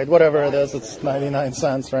 that's all right. Whatever it is, it's 99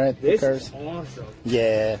 cents, right? this is awesome.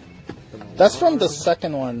 Yeah, that's from the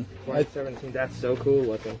second one. 2017. That's so cool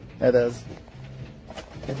looking. It is.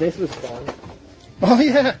 And this was fun. Oh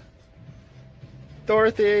yeah,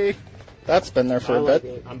 Dorothy. That's been there for a bit.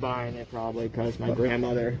 It. I'm buying it probably because my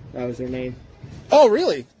grandmother, that was her name. Oh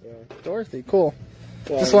really? Yeah. Dorothy, cool.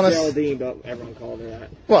 Well, Just want Geraldine, but everyone called her that.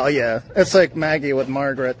 Well, yeah, it's like Maggie with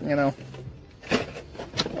Margaret, you know.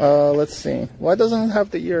 Let's see. Why doesn't it have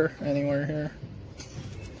the year anywhere here?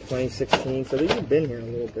 2016. So these have been here a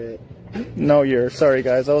little bit. No year. Sorry,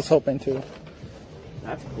 guys. I was hoping to.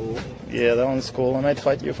 That's cool. Yeah, that one's cool. I might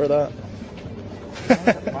fight you for that.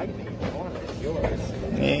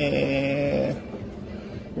 Yeah.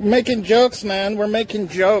 We're making jokes, man. We're making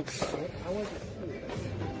jokes.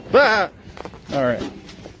 Ah! All right.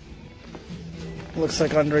 Looks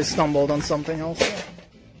like Andre stumbled on something else.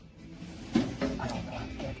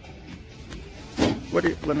 What do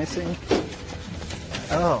you, let me see.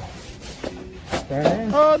 Oh.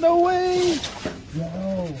 Oh, no way!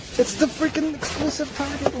 No. It's the freaking exclusive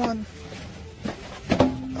Target one.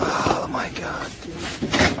 Oh my god.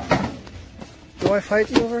 Do I fight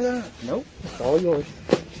you over that? Nope. It's all yours.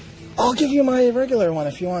 I'll give you my regular one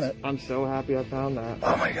if you want it. I'm so happy I found that.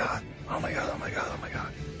 Oh my god. Oh my god, oh my god, oh my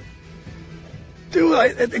god. Dude,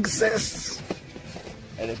 it exists.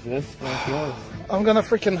 It exists, and it's yours. I'm gonna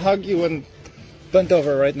freaking hug you and bend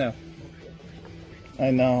over right now.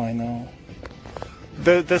 I know, I know.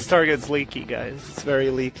 This Target's leaky, guys. It's very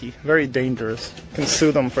leaky. Very dangerous. Can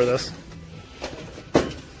sue them for this.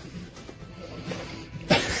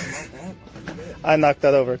 I knocked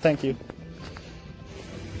that over. Thank you.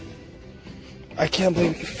 I can't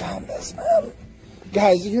believe you found this, man.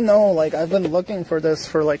 Guys, you know, like, I've been looking for this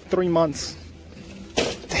for like 3 months.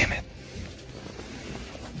 Damn it.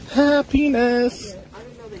 Happiness. I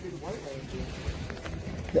didn't know they did White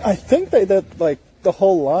Ranger. I think they did, like, the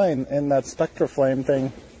whole line in that Spectra Flame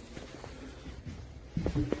thing.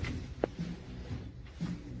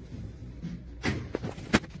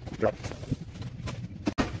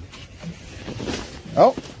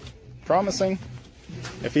 Oh, promising.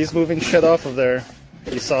 If he's moving shit off of there,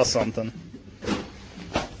 he saw something.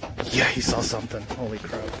 Yeah, he saw something. Holy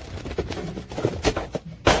crap.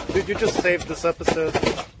 Dude, you just saved this episode.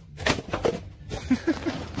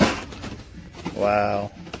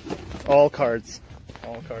 Wow. All cards.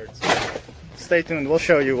 All cards. Stay tuned. We'll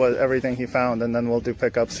show you what everything he found, and then we'll do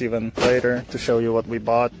pickups even later to show you what we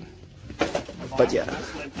bought. But yeah.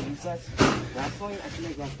 Wrestling, I can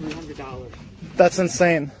make about $300. That's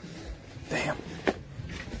insane. Damn.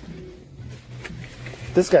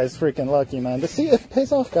 This guy's freaking lucky, man. See, it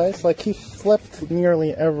pays off, guys. Like, he flipped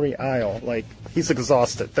nearly every aisle. Like, he's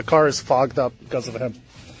exhausted. The car is fogged up because of him.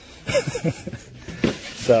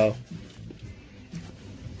 So.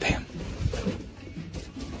 Damn.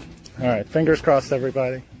 Alright, fingers crossed,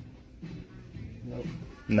 everybody. Nope.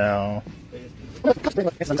 No.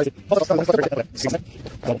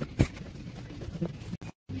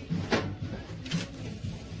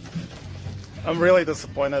 I'm really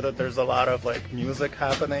disappointed that there's a lot of like music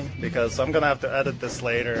happening, because I'm gonna have to edit this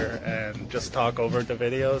later and just talk over the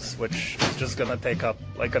videos, which is just gonna take up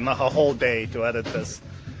like a whole day to edit this.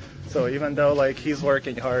 So even though like he's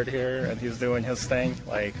working hard here and he's doing his thing,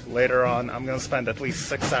 like later on I'm gonna spend at least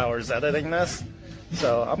 6 hours editing this.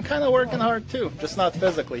 So I'm kind of working hard too, just not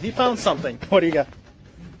physically. He found something. What do you got?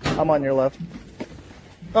 I'm on your left.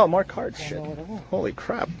 Oh, more cards. Shit. Holy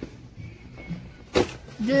crap.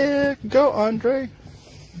 Yeah, go Andre.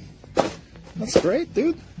 That's great,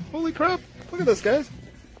 dude. Holy crap. Look at this, guys.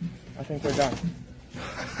 I think we're done.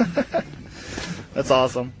 That's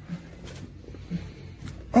awesome.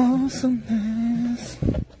 Awesomeness.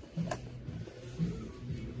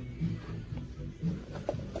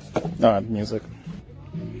 No, music.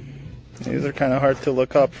 These are kind of hard to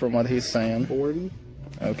look up from what he's saying. 40?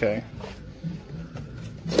 Okay.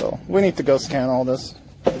 So, we need to go scan all this.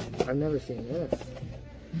 I've never seen this.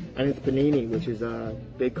 And it's Panini, which is a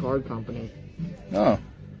big card company. Oh,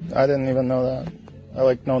 I didn't even know that. I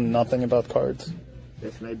like know nothing about cards.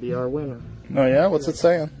 This may be our winner. Oh yeah? What's it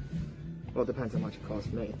saying? Well, it depends how much it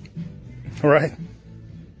costs me. Right.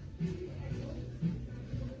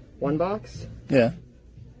 One box, Yeah.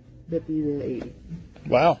 50 to 80.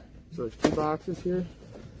 Wow. So there's 2 boxes here.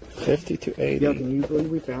 50 to 80. Yo, can you believe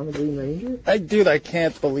we found the Green Ranger? Dude, I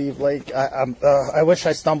can't believe, like, I wish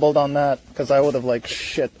I stumbled on that, because I would have, like,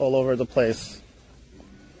 shit all over the place.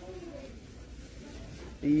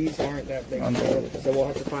 These aren't that big, so we'll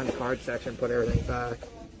have to find the card section, put everything back.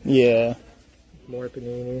 Yeah. More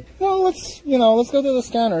Panini. Well, let's go to the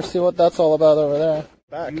scanner, see what that's all about over there.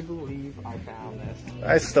 Back. Can you believe I found this?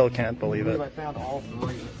 I still can't believe it. I found all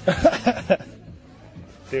 3.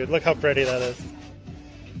 Dude, look how pretty that is.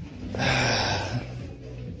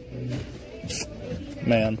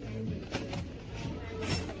 Man.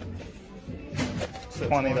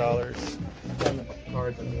 $20.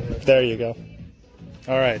 Cards in here. There you go.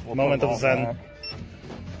 All right, We'll moment put of them zen. all back.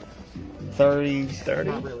 30, 30.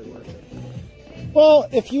 Not really worth it. Well,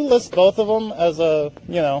 if you list both of them as a,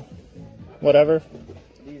 you know, whatever.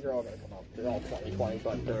 These are all going to come up. They're all 2020,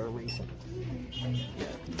 but they're recent.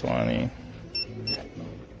 20.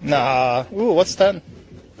 Nah. Ooh, what's 10?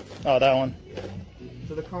 Oh, that one.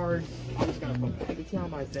 So the cards, I'm just going to put, it's not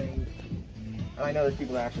my thing. And I know there's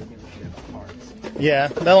people that actually give a shit about cards. Yeah,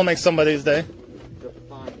 that'll make somebody's day. Just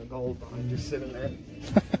find a gold bond just sitting there.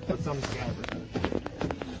 With some scabbard.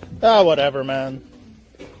 Ah, whatever, man.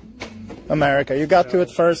 America, you got to it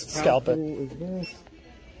first, scalp How it. cool is this?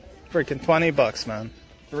 Freaking $20, man.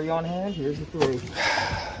 3 on hand, here's the 3.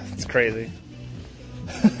 It's crazy.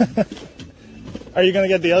 Are you gonna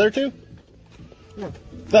get the other 2? Yeah.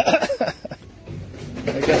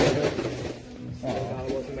 I guess. Oh,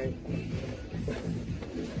 it wasn't me.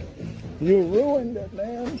 You ruined it,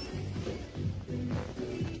 man.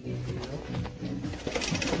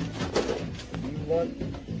 You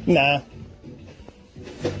want? Nah.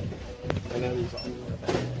 I know these all.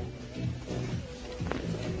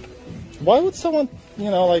 Why would someone, you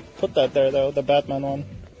know, like put that there though? The Batman one.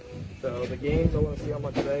 So the games, I want to see how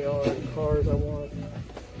much they are. The cars, I want.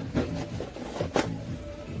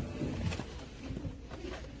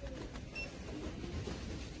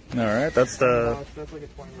 All right, that's the That's like a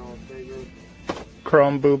 $20 figure.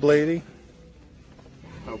 Chrome Boob Lady.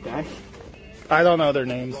 Okay. I don't know their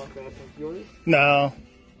You names. want Fast and Furious? No,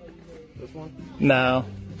 This one? no.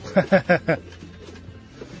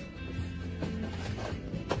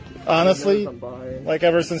 Honestly, I'm buying. like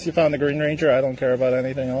ever since you found the Green Ranger, I don't care about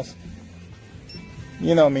anything else.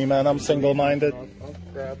 You know me, man. I'm single-minded. I'll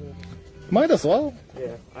grab it. Might as well.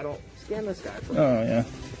 Yeah, I don't scan this guy for Oh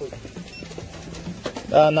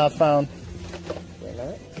yeah. Not found. Wait a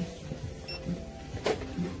minute.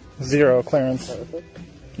 0 clearance. Perfect.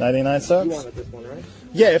 99 You cents. wanted this one, right?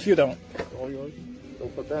 Yeah, if you don't. All yours. So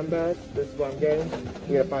put them back. This is what I'm getting.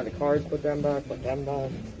 We gotta find the cards. Put them back. Put them back.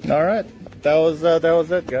 All right. That was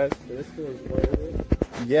it, guys. So this feels weird.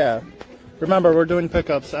 Yeah. Remember, we're doing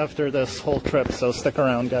pickups after this whole trip, so stick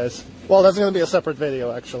around, guys. Well, that's going to be a separate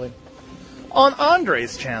video, actually. On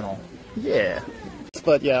Andre's channel. Yeah.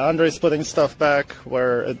 But yeah, Andre's putting stuff back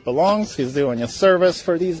where it belongs. He's doing a service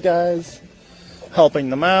for these guys. Helping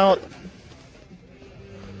them out.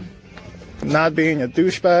 Not being a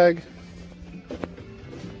douchebag.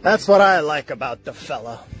 That's what I like about the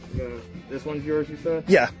fella. Yeah. This one's yours, you said?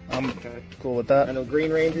 Yeah, I'm Okay. cool with that. And the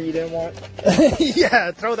Green Ranger you didn't want?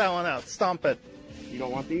 Yeah, throw that one out. Stomp it. You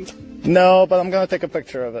don't want these? No, but I'm going to take a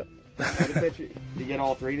picture of it. What is it? You get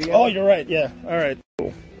all 3 together? Oh, you're right. Yeah. All right.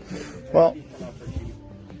 Cool. Well,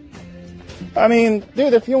 I mean,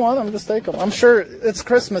 dude, if you want them, just take them. I'm sure it's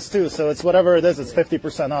Christmas too, so it's whatever it is. It's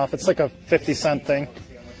 50% off. It's like a 50-cent thing.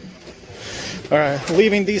 All right,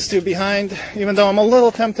 leaving these 2 behind. Even though I'm a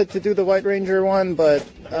little tempted to do the White Ranger one, but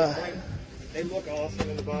They look awesome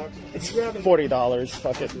in the box. it's $40.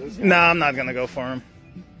 Fuck it. Nah, I'm not gonna go for them.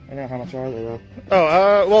 I know how much are they though.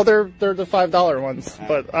 Oh, well, they're the $5 ones,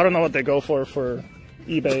 but I don't know what they go for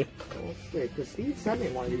eBay. Oh shit, because Steve sent me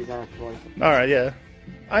one of these actually. All right, yeah.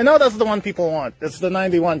 I know that's the one people want. It's the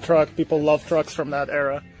 91 truck. People love trucks from that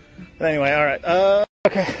era. But anyway, all right.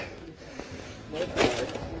 Okay.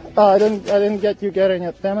 Oh, I didn't get you getting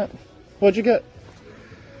it. Damn it. What'd you get?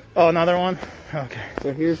 Oh, another one. Okay.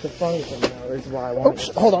 So here's the funny thing now. This is why I want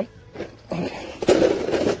it. Hold on.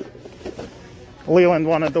 Okay. Leland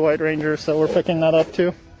wanted the White Ranger, so we're picking that up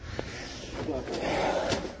too.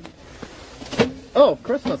 Oh,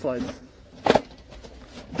 Christmas lights.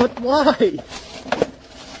 But why?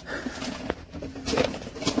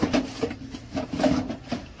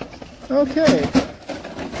 Okay.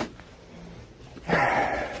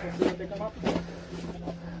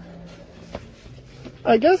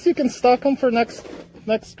 I guess you can stock them for next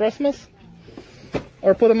Christmas,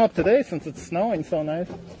 or put them up today since it's snowing so nice.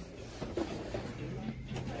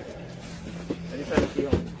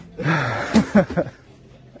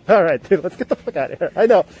 All right, dude, let's get the fuck out of here. I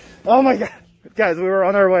know. Oh my god, guys, we were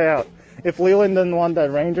on our way out. If Leland didn't want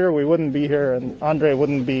that Ranger, we wouldn't be here, and Andre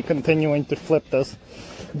wouldn't be continuing to flip this.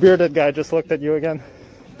 Bearded guy just looked at you again.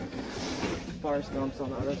 Forrest Gump's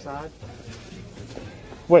on the other side.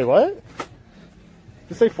 Wait, what?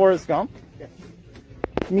 You say Forrest Gump? Yeah.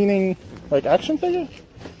 Meaning, like, action figure?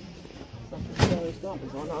 Forrest Gump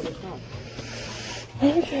is on the other side.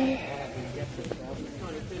 Okay.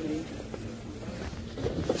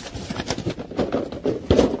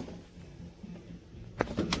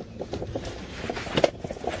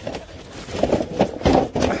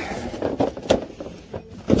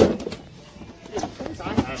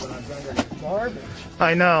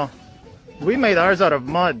 I know. We made ours out of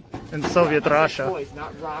mud in Soviet Russia. Boys,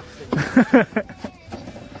 not rocks.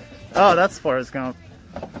 Oh, that's Forrest Gump.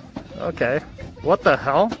 Okay. What the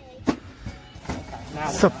hell?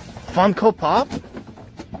 It's a Funko Pop?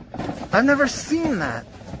 I've never seen that.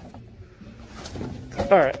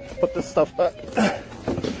 Alright, put this stuff back.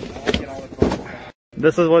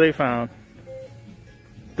 This is what he found.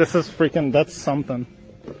 This is freaking, that's something.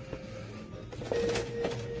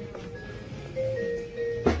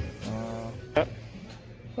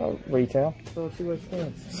 Oh, retail. So let's see what it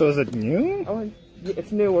stands. So is it new? Oh,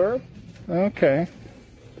 it's newer. Okay.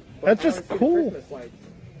 That's just cool.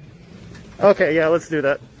 Okay, yeah, let's do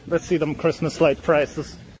that. Let's see them Christmas light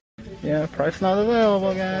prices. Yeah, price not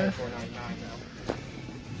available, guys.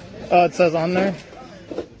 Oh, it says on there?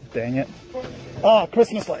 Dang it. Oh,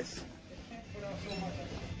 Christmas lights.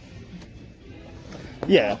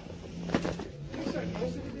 Yeah.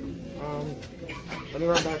 Let me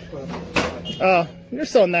run back to Oh, you're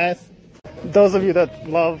so nice. Those of you that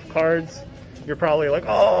love cards, you're probably like,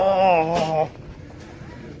 oh,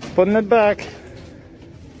 putting it back.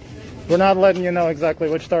 We're not letting you know exactly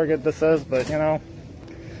which Target this is, but you know,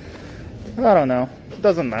 I don't know. It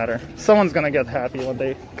doesn't matter. Someone's gonna get happy when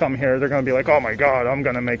they come here. They're gonna be like, oh my god, I'm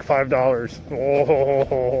gonna make $5.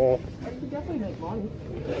 Oh. I could definitely make money.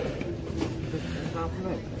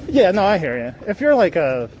 Yeah, no, I hear you. If you're like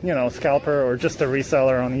a, you know, scalper or just a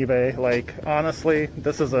reseller on eBay, like, honestly,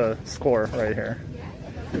 this is a score right here.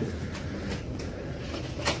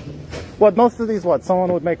 What, most of these, what,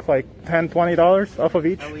 someone would make like $10, $20 off of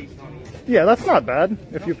each? At least. Yeah, that's not bad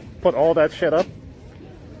if you put all that shit up.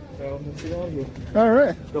 So, let's see all of you.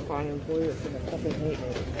 Alright. Go find an employee that's gonna fucking hate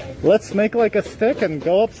me. Let's make like a stick and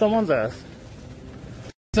go up someone's ass.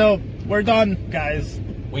 So, we're done, guys.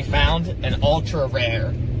 We found an ultra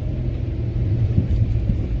rare.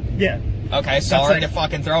 Yeah. Okay, sorry like- to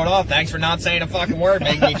fucking throw it off. Thanks for not saying a fucking word.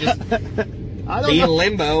 Make me just be in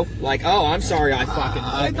limbo. Like, oh, I'm sorry I fucking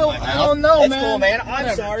I don't know, it's man. cool, man. I'm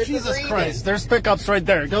Whatever. sorry. Jesus for Christ. There's pickups right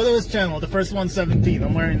there. Go to his channel. The first one's 17.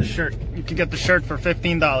 I'm wearing the shirt. You can get the shirt for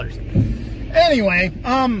 $15. Anyway,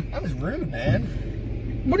 That was rude,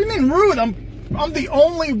 man. what do you mean rude? I'm the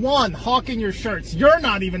only one hawking your shirts. You're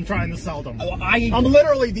not even trying to sell them. Oh, I'm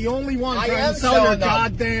literally the only one I trying am to sell your selling them.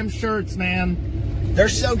 goddamn shirts, man. They're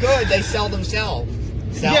so good. They sell themselves.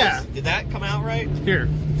 Sells. Yeah. Did that come out right? Here,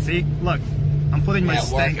 see? Look. I'm putting my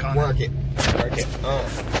stank on Work it. Work it.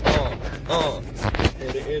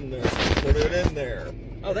 Put it in there. Put it in there.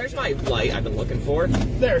 Oh, there's my light I've been looking for.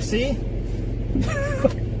 There, see?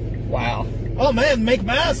 Wow. Oh man, make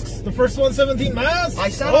masks. The first one's 17 masks. I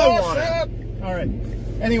said I want shit. All right.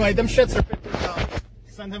 Anyway, them shits are $15.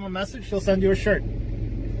 Send him a message. He'll send you a shirt.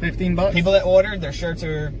 $15. People that ordered, their shirts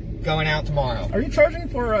are going out tomorrow. Are you charging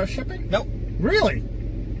for shipping? Nope. Really?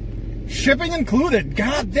 Shipping included.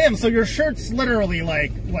 God damn. So your shirt's literally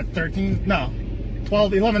like what? 13? No,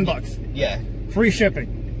 12, 11 bucks. Yeah. Free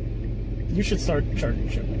shipping. You should start charging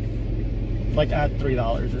shipping. Like at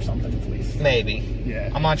 $3 or something at least. Maybe.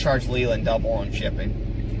 Yeah. I'm gonna charge Leland double on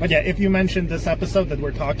shipping. But yeah, if you mention this episode that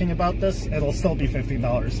we're talking about this, it'll still be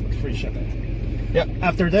 $15 with free shipping. Yep.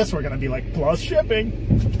 After this, we're gonna be like plus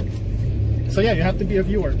shipping. So yeah, you have to be a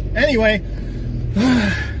viewer. Anyway,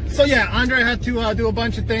 so yeah, Andre had to do a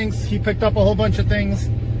bunch of things. He picked up a whole bunch of things.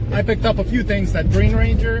 I picked up a few things, that Green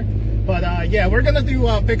Ranger. But yeah, we're gonna do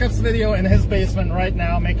a pickups video in his basement right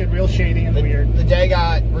now, make it real shady and weird. The day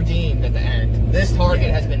got redeemed at the end. This Target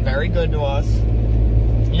has been very good to us.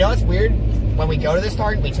 You know what's weird? When we go to this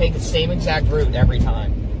Target, we take the same exact route every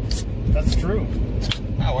time. That's true.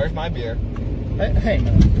 Oh, where's my beer? Hey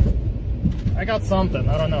man, I got something.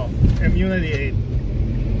 I don't know. Immunity aid.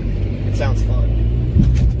 sounds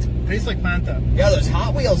fun. Tastes like Fanta. Yeah, those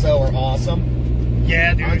Hot Wheels though are awesome.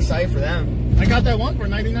 Yeah, dude. I'm excited for them. I got that one for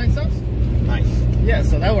 99 cents. Nice. Yeah,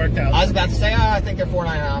 so that worked out. I was about to say, I think they're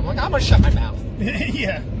 $4.99. I'm like, I'm gonna shut my mouth.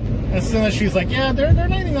 Yeah. As soon as she's like, yeah, they're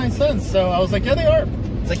 99 cents. So I was like, yeah, they are.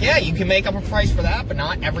 It's like, yeah, you can make up a price for that, but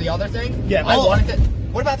not every other thing. Yeah, I wanted to.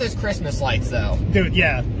 What about those Christmas lights though? Dude,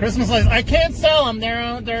 yeah, Christmas lights. I can't sell them.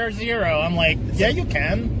 They're zero. I'm like, yeah, you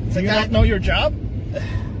can. It's Do like you that- not know your job?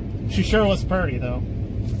 She sure was pretty though.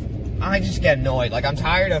 I just get annoyed. Like, I'm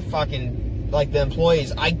tired of fucking, like, the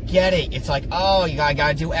employees. I get it. It's like, oh, you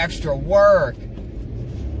gotta do extra work.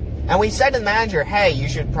 And we said to the manager, hey, you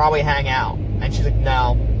should probably hang out. And she's like,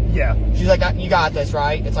 no. Yeah. She's like, you got this,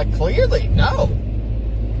 right? It's like, clearly, no.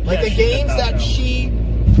 Like, Yeah, the she games did not that know. she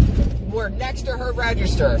were next to her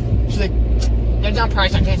register. She's like, they're not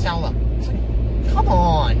priced, I can't sell them. It's like, come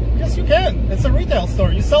on. Yes, you can. It's a retail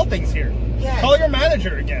store. You sell things here. Yes. Call your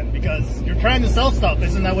manager again because you're trying to sell stuff.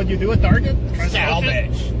 Isn't that what you do at Target? Try to sell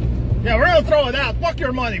shit? Salvage. Yeah, we're gonna throw it out. Fuck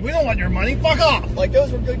your money. We don't want your money. Fuck off. Like,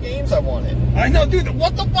 those were good games I wanted. I know, dude.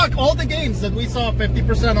 What the fuck? All the games that we saw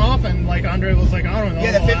 50% off, and like Andre was like, I don't know.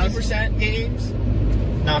 Yeah, the last- 50% games,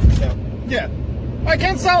 not for sale. Yeah. I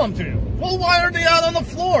can't sell them to you. Well, why are they out on the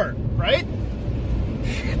floor? Right?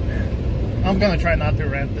 Shit, man. I'm gonna try not to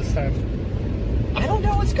rant this time. I don't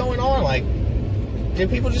know what's going on. Like, do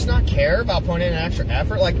people just not care about putting in extra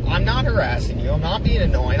effort? Like, I'm not harassing you. I'm not being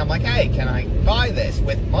annoying. I'm like, hey, can I buy this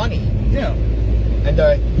with money? Yeah.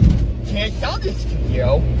 And can't sell this to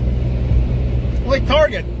you. Like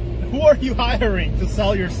Target, who are you hiring to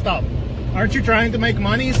sell your stuff? Aren't you trying to make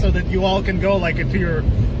money so that you all can go like into your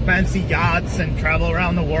fancy yachts and travel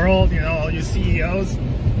around the world, you know, all you CEOs?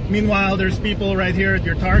 Meanwhile, there's people right here at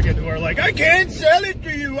your Target who are like, I can't sell it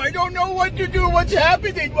to you. I don't know what to do. What's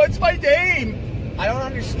happening? What's my name? I don't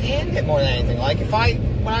understand it more than anything. Like,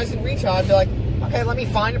 when I was in retail, I'd be like, okay, let me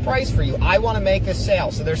find a price for you. I want to make a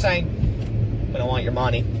sale. So they're saying, I don't want your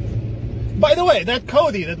money. By the way, that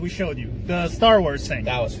Cody that we showed you, the Star Wars thing.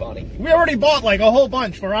 That was funny. We already bought like a whole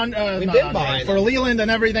bunch for buying Leland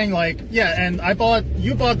and everything. Like, yeah, and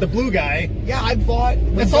you bought the blue guy. Yeah, I bought.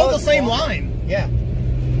 It's all the same line. Yeah.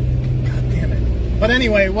 God damn it. But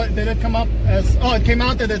anyway, what did it come up as? Oh, it came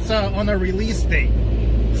out that it's on a release date.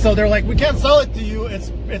 So they're like, we can't sell it to you. It's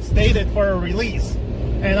dated for a release.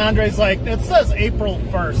 And Andre's like, it says April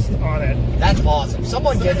 1st on it. That's awesome.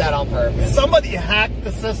 Someone did that on purpose. Somebody hacked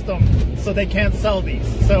the system so they can't sell these.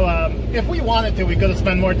 So if we wanted to, we could have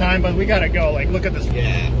spent more time, but we gotta go. Like, look at this.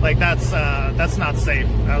 Yeah. Like, that's not safe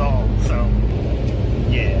at all. So,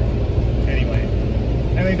 yeah. Anyway,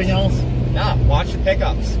 anything else? Nah, watch the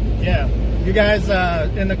pickups. Yeah. You guys,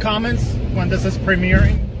 in the comments, when this is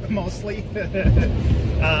premiering, mostly,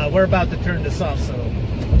 we're about to turn this off, so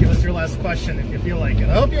give us your last question if you feel like it.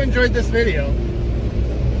 I hope you enjoyed this video.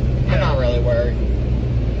 I'm not really worried.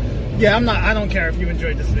 Yeah, I don't care if you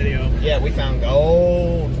enjoyed this video. Yeah, we found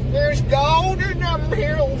gold. There's gold in them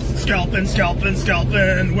hills. Scalping.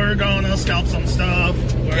 We're gonna scalp some stuff.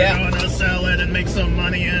 We're gonna sell it and make some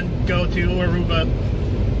money and go to Aruba.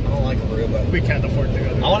 I don't like Aruba. We can't afford to go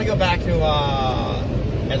there. I want to go back to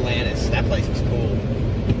Atlantis. That place was cool.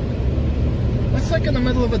 It's like in the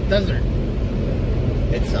middle of a desert.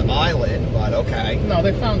 It's an island, but okay. No,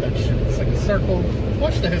 they found that shit. It's like a circle.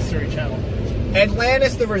 Watch the History Channel.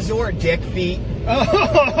 Atlantis, the resort, dick feet.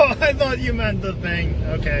 Oh, I thought you meant the thing.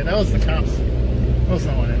 Okay, that was the cops. There was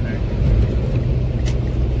no one in there.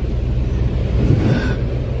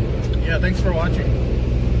 Yeah, thanks for watching.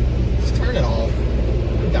 Just turn it off.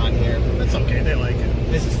 I'm done here. That's okay, they like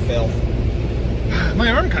it. This is filth.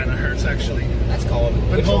 My arm kind of hurts, actually. That's called.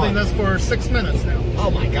 Been holding this for 6 minutes now. Oh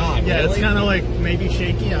my god, Yeah, really? it's kind of like maybe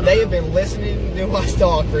shaky. I don't They know. have been listening to us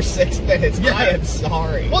talk for 6 minutes. Yeah. I am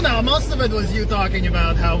sorry. Well, no, most of it was you talking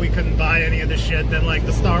about how we couldn't buy any of the shit. Then, like,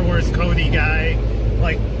 the Star Wars Cody guy,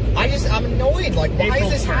 like... I'm annoyed. Like, why April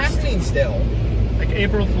is this 1st. happening still? Like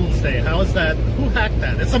April Fool's Day. How is that? Who hacked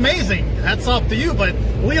that? It's amazing. Hats off to you, but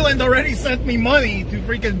Leland already sent me money to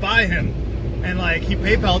freaking buy him. And, like, he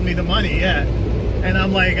PayPal'd me the money, yeah. And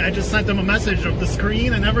I'm like, I just sent him a message of the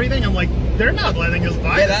screen and everything. I'm like, they're not letting us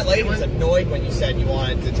buy Yeah, this. that lady was annoyed when you said you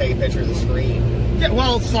wanted to take a picture of the screen. Yeah,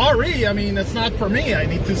 well, sorry. I mean, it's not for me. I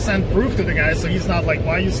need to send proof to the guy so he's not like,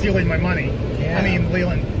 why are you stealing my money? Yeah. I mean,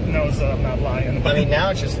 Leland knows I'm not lying. I mean,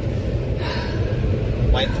 now it's just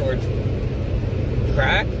went towards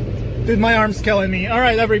crack. Dude, my arm's killing me. All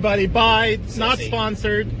right, everybody, bye. It's not Sissy.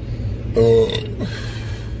 sponsored.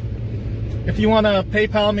 If you want to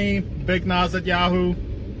PayPal me, Big Nas at Yahoo,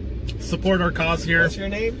 support our cause here. What's your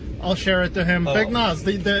name? I'll share it to him. Oh. Big Nas.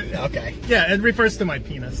 Okay. Okay. Yeah, it refers to my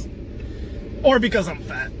penis. Or because I'm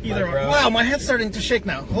fat. Either way. bro. Wow, my head's starting to shake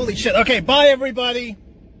now. Holy shit. Okay, bye everybody.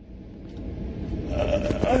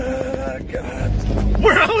 God.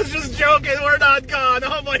 I was just joking. We're not gone.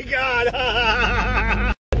 Oh my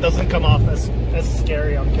god. It doesn't come off as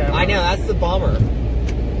scary on camera. I know, that's the bummer.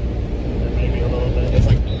 Maybe a little bit. It's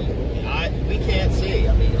like, we can't see.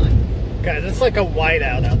 I mean, like... Guys, it's like a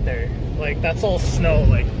whiteout out there. Like, that's all snow,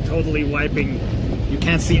 like, totally wiping. You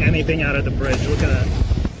can't see anything out of the bridge. Look at that.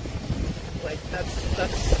 Like,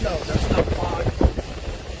 that's snow. That's not fog.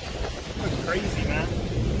 That's crazy, man.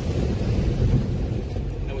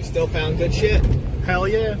 And we still found good shit. Hell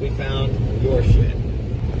yeah. We found your shit.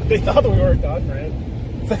 They thought we were done, right?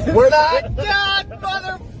 We're not done,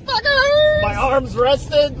 motherfuckers! My arm's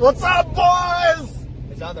rested. What's up, boys?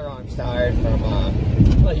 His other arm's tired from,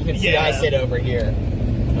 well, you can see Yeah. I sit over here.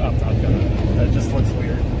 I'm not gonna. That just looks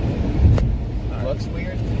weird. Looks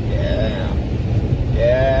weird? Yeah.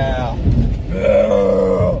 Yeah.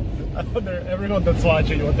 I wonder, everyone that's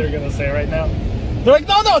watching, what they're gonna say right now. They're like,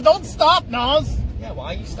 no, don't stop, Nas. Yeah,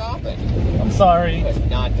 why are you stopping? I'm sorry. It's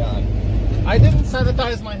not done. I didn't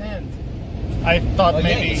sanitize my hand. I thought Well,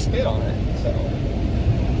 yeah, maybe. you spit on it, so...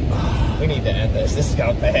 We need to end this. This has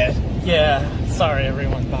got bad. Yeah, sorry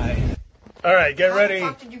everyone. Bye. Alright, get ready. How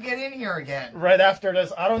the fuck did you get in here again? Right after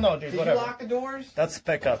this, I don't know, dude. Did Whatever. you lock the doors? That's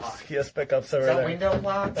pickups. He has pickups over Is that there. window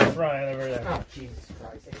locked? That's Ryan over there. Oh, Jesus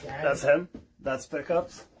Christ. Again? That's him. That's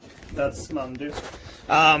pickups. That's Mandu.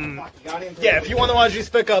 Fuck, you got in through Yeah, the if you want to window. watch these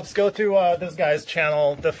pickups, go to this guy's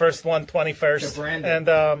channel, the first one, 21st. To Brandon.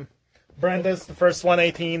 And Brandon's the first one,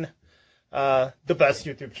 18. The best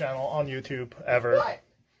YouTube channel on YouTube ever. What?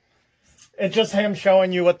 It's just him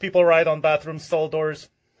showing you what people write on bathroom stall doors.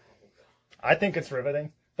 I think it's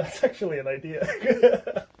riveting. That's actually an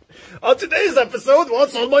idea. On today's episode,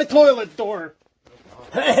 what's on my toilet door?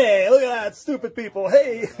 Hey, look at that, stupid people.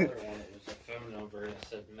 Hey. Another one, it was a phone number that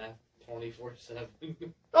said meth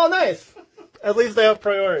 24/7. Oh, nice. At least they have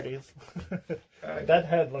priorities. That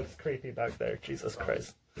head looks creepy back there. Jesus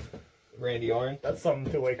Christ. Randy Orton. That's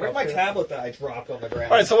something to wake Where's up my to. tablet that I dropped on the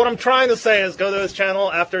ground? Alright, so what I'm trying to say is go to his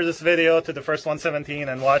channel after this video to the first 117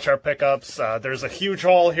 and watch our pickups. There's a huge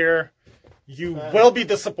haul here. You will be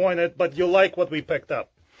disappointed, but you'll like what we picked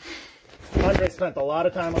up. Andre spent a lot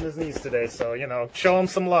of time on his knees today, so, you know, show him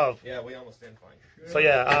some love. Yeah, we almost didn't find you. So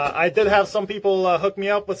yeah, I did have some people hook me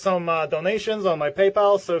up with some donations on my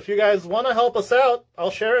PayPal, so if you guys want to help us out,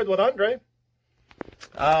 I'll share it with Andre.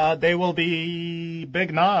 They will be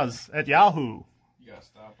Big Nas at Yahoo. You gotta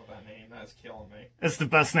stop with that name. That's killing me. It's the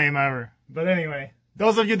best name ever. But anyway,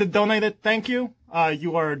 those of you that donated, thank you.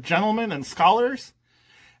 You are gentlemen and scholars.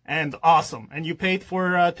 And awesome. And you paid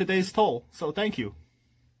for today's toll. So thank you.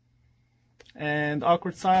 And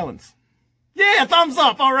awkward silence. Yeah, thumbs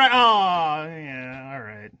up. All right. Oh, yeah. All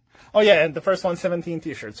right. Oh, yeah. And the first one, 17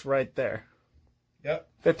 t-shirts right there. Yep.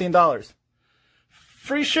 $15.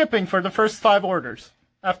 Free shipping for the first 5 orders.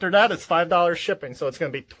 After that, it's $5 shipping. So it's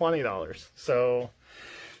going to be $20. So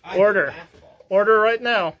order. Order right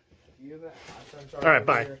now. All right.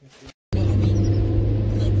 Bye.